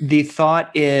 the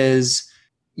thought is,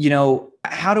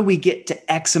 how do we get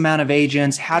to X amount of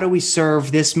agents? How do we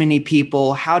serve this many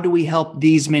people? How do we help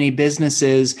these many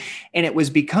businesses? And it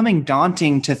was becoming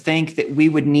daunting to think that we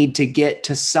would need to get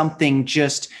to something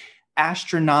just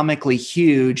astronomically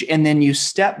huge. And then you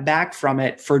step back from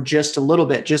it for just a little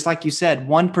bit. Just like you said,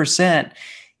 1%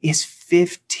 is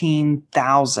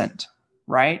 15,000,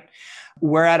 right?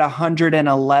 We're at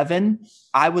 111.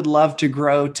 I would love to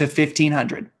grow to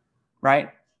 1,500,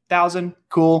 right? 1,000,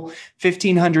 cool.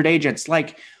 1,500 agents.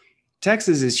 Like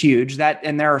Texas is huge.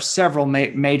 And there are several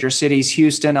major cities: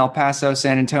 Houston, El Paso,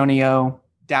 San Antonio,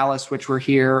 Dallas, which we're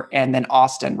here, and then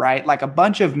Austin, right? Like a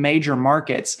bunch of major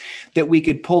markets that we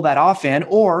could pull that off in,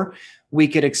 or we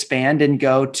could expand and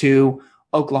go to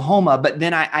Oklahoma. But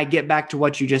then I get back to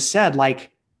what you just said.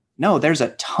 Like, no, there's a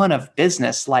ton of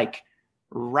business like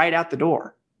right out the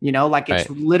door, like it's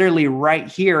literally right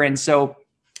here. And so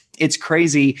it's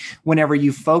crazy whenever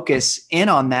you focus in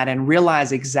on that and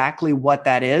realize exactly what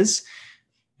that is,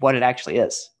 what it actually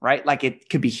is, right? Like it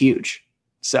could be huge.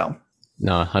 So.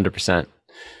 No, 100%. I'm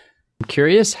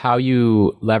curious how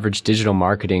you leverage digital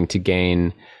marketing to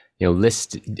gain,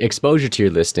 list exposure to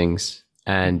your listings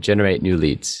and generate new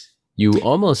leads. You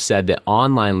almost said that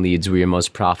online leads were your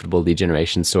most profitable lead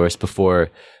generation source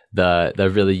before the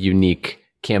really unique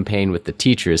campaign with the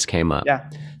teachers came up. Yeah.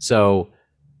 So,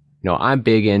 I'm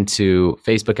big into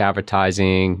Facebook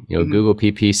advertising, Google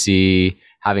PPC,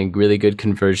 having really good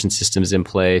conversion systems in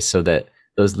place so that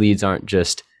those leads aren't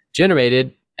just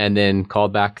generated and then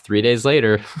called back 3 days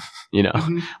later.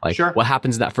 What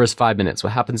happens in that first 5 minutes?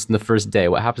 What happens in the first day?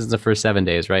 What happens in the first 7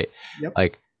 days, right? Yep.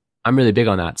 Like, I'm really big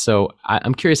on that. So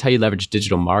I'm curious how you leverage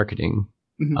digital marketing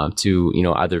to,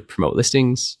 either promote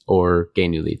listings or gain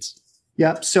new leads.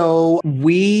 Yep. So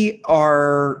we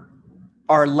are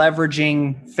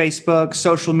leveraging Facebook,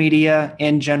 social media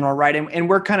in general, right? And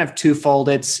we're kind of twofold.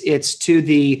 It's to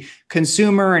the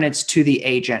consumer and it's to the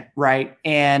agent, right?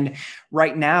 And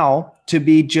right now, to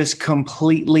be just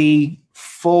completely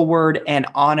forward and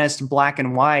honest, black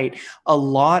and white, a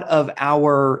lot of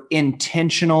our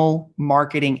intentional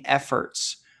marketing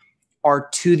efforts are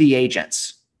to the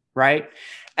agents, right?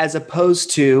 As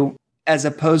opposed to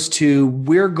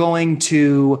we're going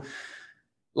to,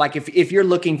 like if you're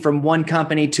looking from one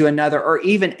company to another, or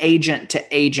even agent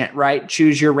to agent, right?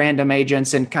 Choose your random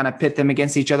agents and kind of pit them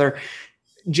against each other.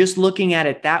 Just looking at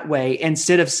it that way,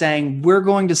 instead of saying, we're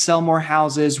going to sell more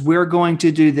houses, we're going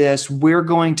to do this, we're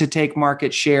going to take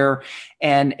market share,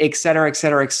 and et cetera, et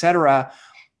cetera, et cetera.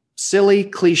 Silly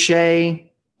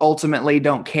cliche, ultimately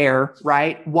don't care,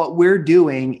 right? What we're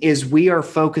doing is we are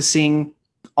focusing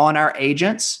on our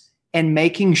agents and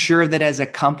making sure that as a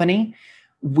company,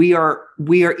 we are,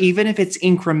 even if it's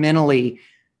incrementally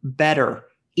better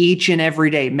each and every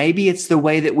day. Maybe it's the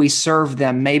way that we serve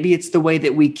them. Maybe it's the way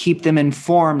that we keep them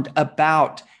informed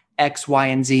about X, Y,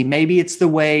 and Z. Maybe it's the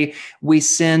way we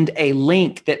send a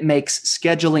link that makes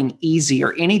scheduling easy,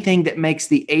 or anything that makes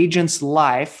the agent's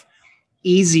life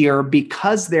easier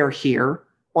because they're here,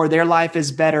 or their life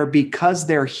is better because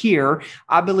they're here.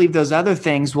 I believe those other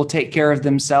things will take care of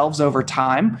themselves over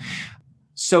time.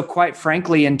 So quite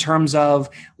frankly, in terms of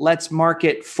let's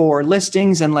market for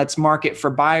listings and let's market for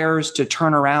buyers to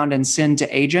turn around and send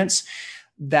to agents,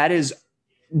 that is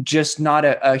just not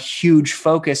a huge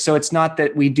focus. So it's not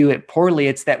that we do it poorly,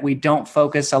 it's that we don't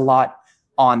focus a lot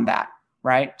on that,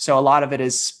 right? So a lot of it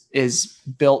is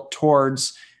built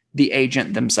towards the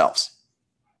agent themselves.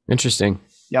 Interesting.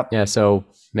 Yep. Yeah. So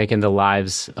making the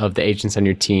lives of the agents on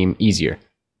your team easier.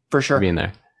 For sure. Being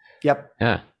there. Yep.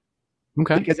 Yeah.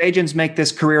 Okay. Because agents make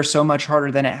this career so much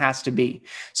harder than it has to be.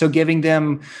 So giving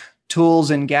them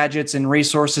tools and gadgets and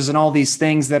resources and all these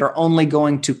things that are only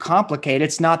going to complicate.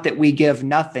 It's not that we give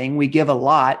nothing, we give a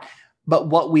lot, but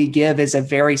what we give is a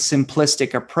very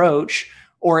simplistic approach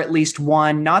or at least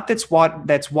one, not that's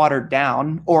watered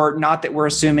down, or not that we're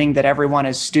assuming that everyone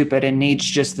is stupid and needs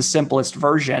just the simplest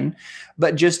version,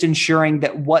 but just ensuring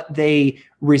that what they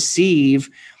receive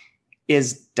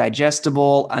is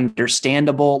digestible,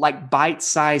 understandable, like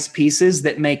bite-sized pieces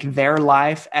that make their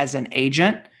life as an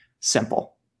agent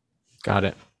simple. Got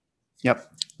it.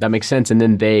 Yep. That makes sense. And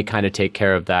then they kind of take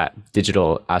care of that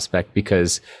digital aspect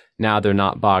because now they're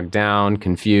not bogged down,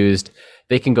 confused.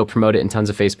 They can go promote it in tons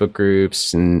of Facebook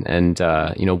groups and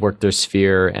work their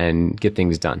sphere and get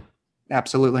things done.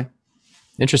 Absolutely.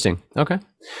 Interesting. Okay.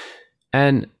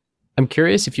 And I'm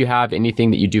curious if you have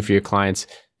anything that you do for your clients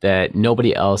that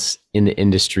nobody else in the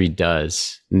industry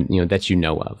does, that you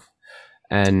know of.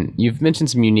 And you've mentioned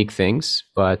some unique things,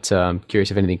 but I'm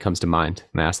curious if anything comes to mind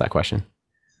when I ask that question.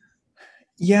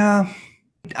 Yeah,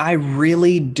 I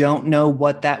really don't know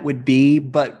what that would be,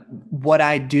 but what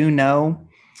I do know,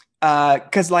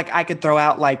 because I could throw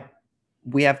out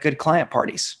we have good client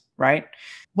parties, right?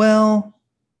 Well,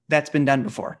 that's been done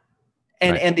before.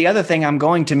 And the other thing I'm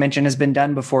going to mention has been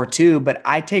done before too, but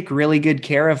I take really good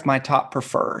care of my top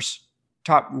referrers,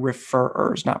 not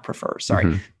preferrers, sorry.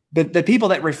 Mm-hmm. But the people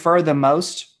that refer the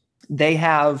most, they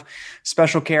have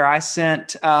special care. I sent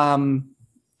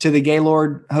to the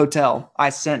Gaylord Hotel, I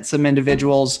sent some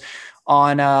individuals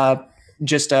on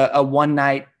just a one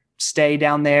night stay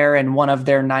down there in one of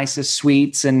their nicest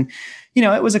suites. And,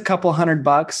 it was a couple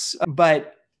 $100,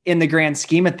 but in the grand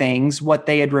scheme of things, what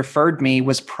they had referred me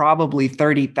was probably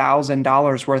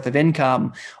 $30,000 worth of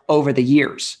income over the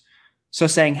years. So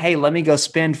saying, hey, let me go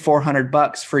spend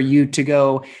 $400 for you to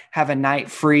go have a night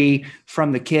free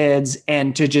from the kids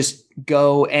and to just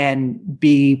go and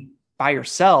be by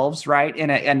yourselves, right? In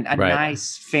a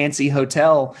nice fancy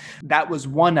hotel. That was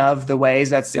one of the ways,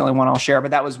 that's the only one I'll share,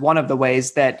 but that was one of the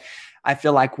ways that I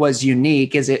feel like was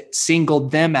unique, is it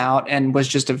singled them out and was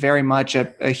just very much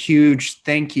a huge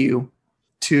thank you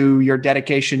to your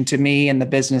dedication to me and the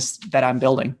business that I'm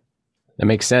building. That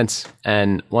makes sense.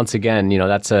 And once again,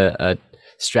 that's a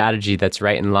strategy that's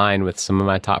right in line with some of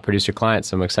my top producer clients.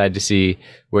 So I'm excited to see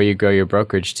where you grow your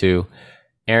brokerage to.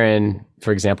 Aaron,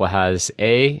 for example, has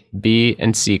A, B,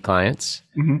 and C clients,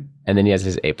 mm-hmm. and then he has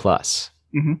his A+.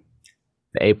 Mm-hmm.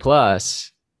 The A+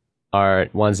 are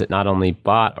ones that not only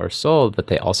bought or sold, but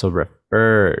they also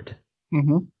referred.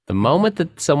 Mm-hmm. The moment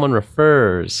that someone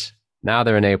refers, now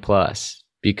they're an A+,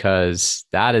 because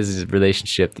that is a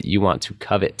relationship that you want to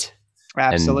covet.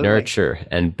 Absolutely. And nurture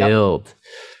and build.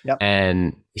 Yep.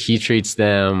 And he treats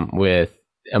them with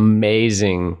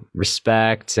amazing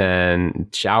respect and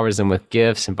showers them with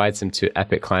gifts, invites them to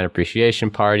epic client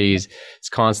appreciation parties. He's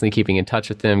constantly keeping in touch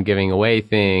with them, giving away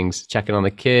things, checking on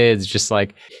the kids. Just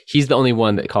like he's the only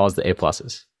one that calls the A+,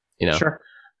 Sure.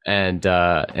 And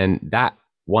that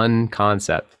one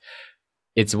concept,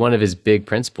 it's one of his big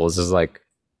principles is look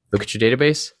at your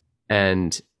database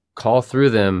and call through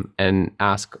them and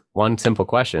ask one simple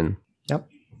question. Yep.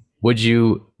 Would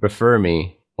you refer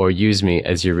me or use me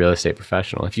as your real estate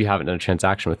professional if you haven't done a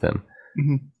transaction with them?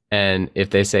 Mm-hmm. And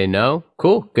if they say no,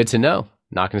 cool, good to know.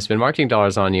 Not going to spend marketing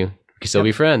dollars on you. We can still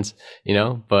be friends,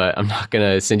 but I'm not going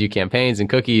to send you campaigns and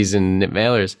cookies and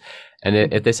mailers. And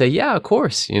if they say, yeah, of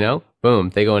course, boom,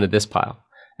 they go into this pile.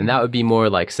 And that would be more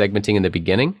like segmenting in the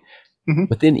beginning. Mm-hmm.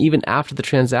 But then even after the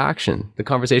transaction, the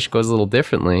conversation goes a little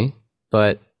differently,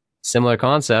 but similar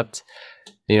concept.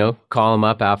 Call them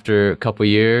up after a couple of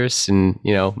years and,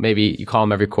 maybe you call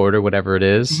them every quarter, whatever it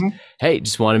is. Mm-hmm. Hey,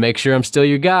 just want to make sure I'm still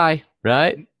your guy,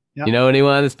 right? Yep. You know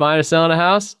anyone that's buying or selling a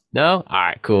house? No? All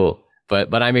right, cool.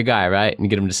 But I'm your guy, right? And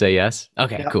get them to say yes.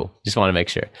 Okay, yep. Cool. Just want to make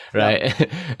sure, right? Yep.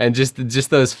 And just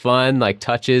those fun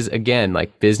touches, again,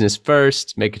 business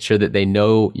first, making sure that they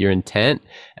know your intent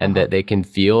and that they can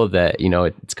feel that,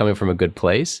 it's coming from a good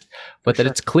place, but that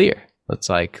it's clear. It's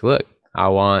look, I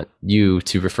want you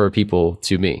to refer people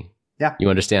to me. Yeah. You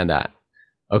understand that?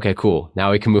 Okay, cool.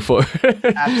 Now we can move forward.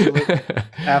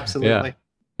 Absolutely.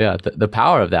 Yeah. The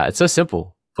power of that. It's so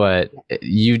simple, but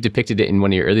you depicted it in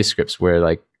one of your early scripts where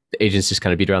the agents just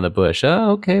kind of beat around the bush.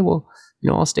 Oh, okay. Well,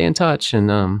 I'll stay in touch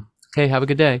and, okay, have a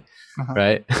good day. Uh-huh.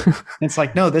 Right. It's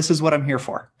no, this is what I'm here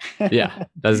for. Yeah.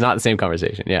 That's not the same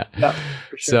conversation. Yeah. No,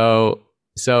 for sure.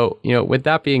 So, with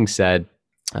that being said,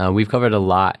 we've covered a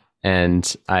lot.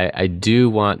 And I do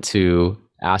want to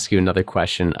ask you another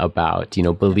question about,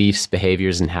 beliefs,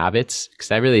 behaviors, and habits, because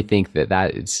I really think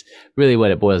that is really what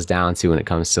it boils down to when it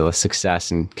comes to success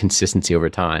and consistency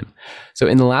over time. So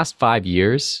in the last 5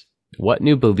 years, what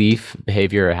new belief,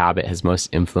 behavior, or habit has most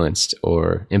influenced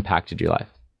or impacted your life?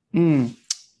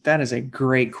 That is a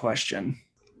great question.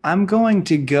 I'm going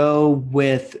to go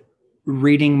with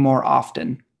reading more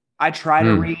often. I try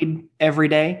to read every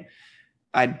day.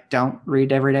 I don't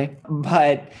read every day,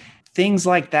 but things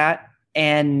like that.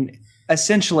 And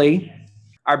essentially,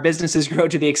 our businesses grow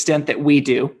to the extent that we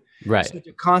do. Right. So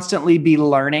to constantly be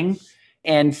learning.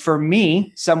 And for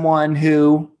me, someone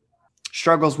who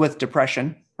struggles with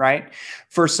depression, right?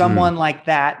 For someone like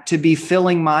that to be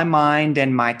filling my mind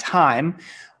and my time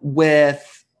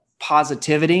with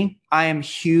positivity, I am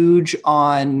huge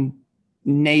on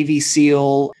Navy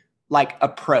SEAL like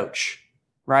approach,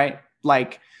 right?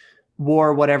 Like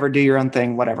war, whatever, do your own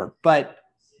thing, whatever. But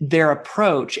their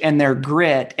approach and their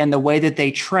grit and the way that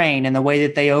they train and the way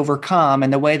that they overcome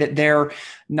and the way that they're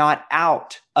not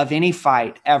out of any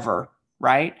fight ever,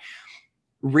 right?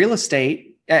 Real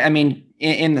estate, I mean,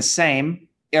 in the same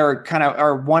or kind of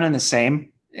are one and the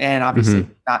same. And obviously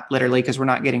not literally because we're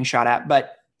not getting shot at,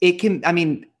 but it can, I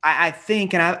mean, I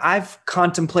think, and I've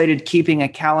contemplated keeping a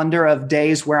calendar of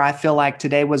days where I feel like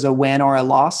today was a win or a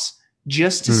loss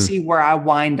just to see where I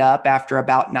wind up after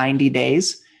about 90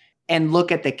 days and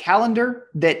look at the calendar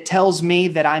that tells me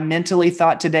that I mentally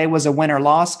thought today was a win or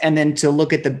loss. And then to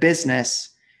look at the business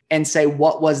and say,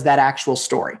 what was that actual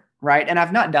story? Right. And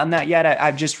I've not done that yet.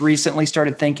 I've just recently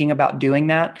started thinking about doing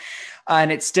that.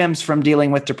 And it stems from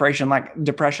dealing with depression. Like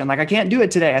I can't do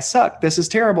it today. I suck. This is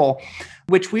terrible,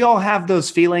 which we all have those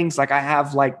feelings. Like I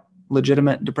have like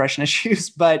legitimate depression issues,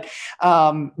 but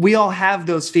we all have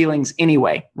those feelings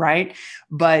anyway. Right.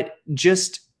 But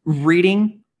just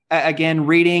reading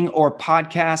or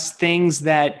podcasts, things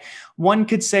that one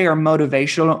could say are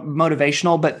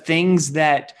motivational, but things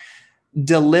that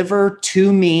deliver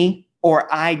to me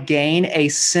or I gain a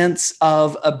sense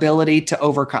of ability to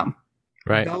overcome.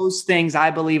 Right. Those things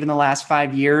I believe in the last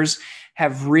 5 years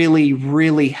have really,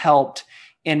 really helped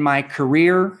in my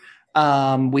career.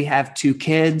 We have 2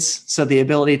 kids, so the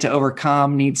ability to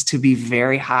overcome needs to be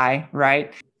very high,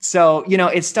 right? So,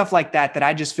 it's stuff like that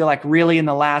I just feel like really in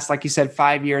the last, like you said,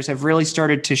 5 years have really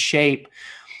started to shape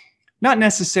not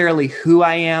necessarily who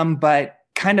I am, but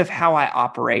kind of how I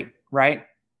operate, right?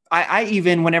 I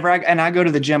even, whenever I go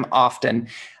to the gym often,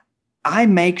 I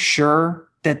make sure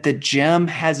that the gym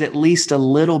has at least a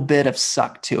little bit of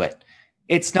suck to it.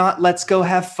 It's not, let's go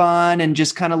have fun and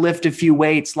just kind of lift a few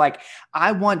weights. Like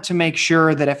I want to make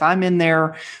sure that if I'm in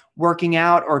there working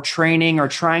out or training or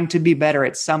trying to be better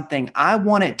at something, I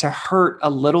want it to hurt a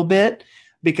little bit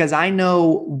because I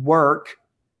know work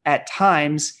at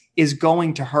times is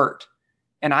going to hurt.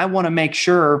 And I want to make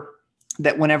sure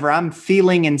that whenever I'm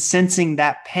feeling and sensing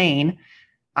that pain,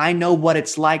 I know what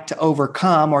it's like to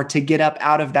overcome or to get up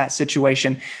out of that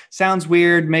situation. Sounds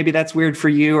weird. Maybe that's weird for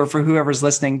you or for whoever's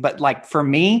listening. But like for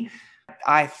me,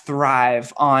 I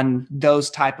thrive on those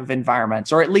type of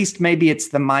environments, or at least maybe it's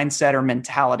the mindset or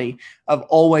mentality of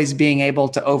always being able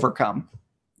to overcome.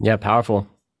 Yeah, powerful.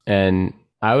 And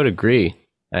I would agree.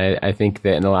 I think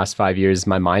that in the last 5 years,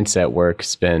 my mindset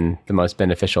work's been the most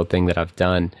beneficial thing that I've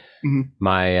done.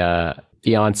 My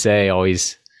fiance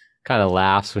always kind of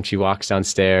laughs when she walks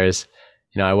downstairs.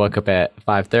 I woke up at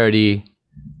 5:30,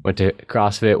 went to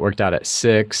CrossFit, worked out at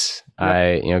 6. Yep.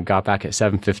 I, got back at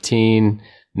 7:15,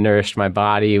 nourished my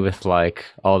body with like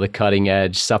all the cutting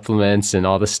edge supplements and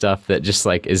all the stuff that just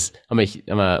like I'm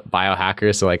a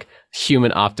biohacker. So like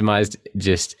human optimized,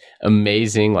 just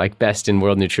amazing, like best in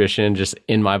world nutrition, just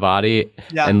in my body.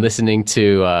 Yeah. And listening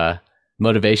to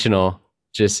motivational,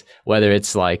 just whether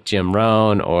it's like Jim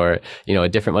Rohn or, a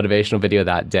different motivational video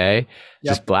that day,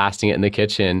 just blasting it in the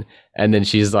kitchen. And then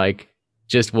she's like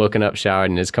just woken up, showered,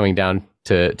 and is coming down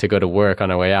to go to work on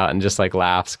her way out and just like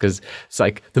laughs because it's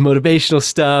like the motivational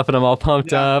stuff and I'm all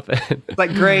pumped up. It's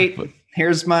like, great.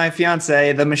 Here's my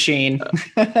fiance, the machine.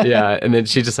 Yeah. And then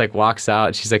she just like walks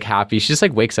out. She's like happy. She just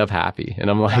like wakes up happy. And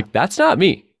I'm like, that's not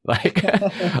me. Like,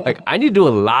 like I need to do a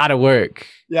lot of work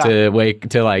to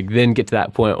like then get to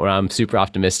that point where I'm super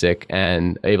optimistic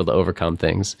and able to overcome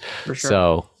things. For sure.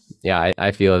 So yeah,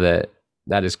 I feel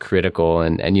that is critical.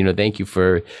 And thank you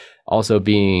for also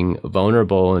being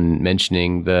vulnerable and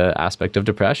mentioning the aspect of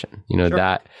depression. Sure.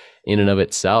 That in and of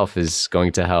itself is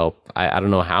going to help. I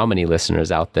don't know how many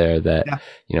listeners out there that,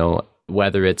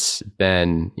 whether it's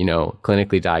been,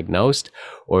 clinically diagnosed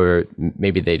or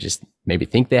maybe they just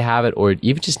think they have it, or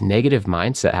even just negative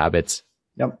mindset habits.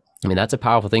 Yep. I mean, that's a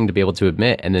powerful thing to be able to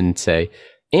admit and then say,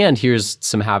 and here's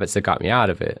some habits that got me out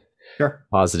of it. Sure.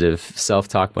 Positive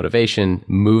self-talk, motivation,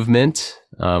 movement.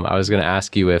 I was going to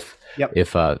ask you if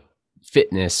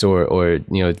fitness or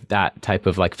that type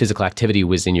of like physical activity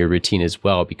was in your routine as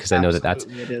well, because I know that's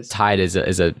tied as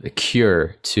a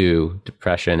cure to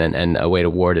depression and a way to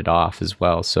ward it off as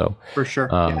well. So for sure.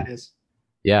 Yeah, it is.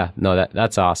 Yeah, no,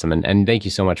 that's awesome. And thank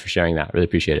you so much for sharing that. Really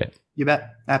appreciate it. You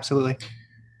bet. Absolutely.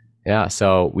 Yeah,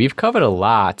 so we've covered a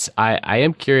lot. I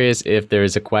am curious if there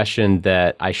is a question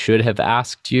that I should have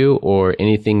asked you or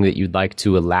anything that you'd like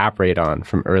to elaborate on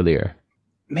from earlier.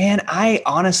 Man, I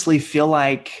honestly feel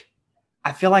like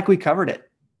we covered it.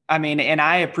 I mean, and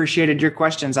I appreciated your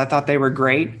questions. I thought they were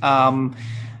great. Some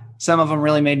of them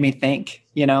really made me think,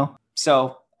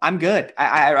 so I'm good.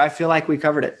 I feel like we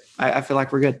covered it. I feel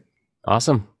like we're good.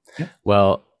 Awesome. Yeah.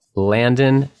 Well,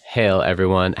 Landon Hale,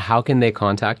 everyone, how can they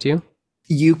contact you?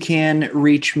 You can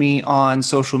reach me on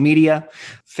social media,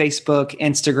 Facebook,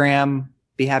 Instagram.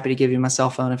 Be happy to give you my cell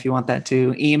phone if you want that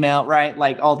too. Email, right?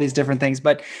 Like all these different things.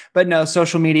 But no,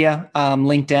 social media,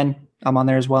 LinkedIn, I'm on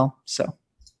there as well. So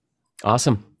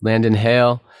awesome. Landon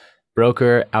Hale,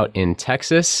 broker out in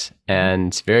Texas,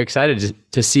 and very excited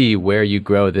to see where you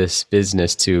grow this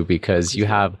business to, because you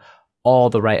have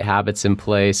all the right habits in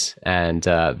place, and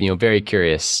very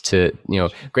curious to,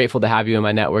 grateful to have you in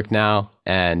my network now,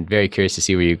 and very curious to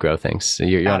see where you grow things. So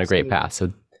you're on a great path.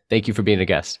 So thank you for being a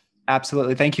guest.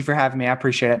 Absolutely. Thank you for having me. I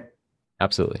appreciate it.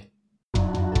 Absolutely.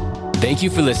 Thank you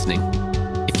for listening.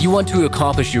 If you want to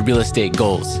accomplish your real estate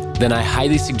goals, then I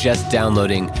highly suggest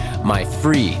downloading my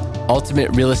free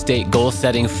Ultimate Real Estate Goal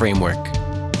Setting Framework.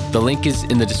 The link is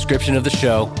in the description of the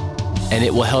show, and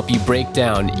it will help you break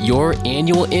down your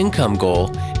annual income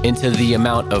goal into the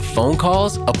amount of phone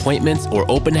calls, appointments, or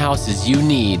open houses you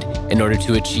need in order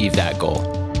to achieve that goal.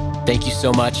 Thank you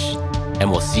so much,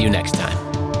 and we'll see you next time.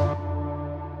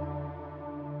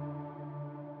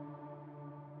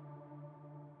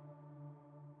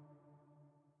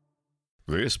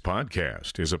 This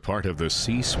podcast is a part of the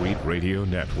C-Suite Radio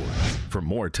Network. For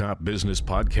more top business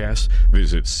podcasts,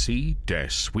 visit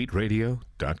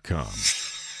c-suiteradio.com.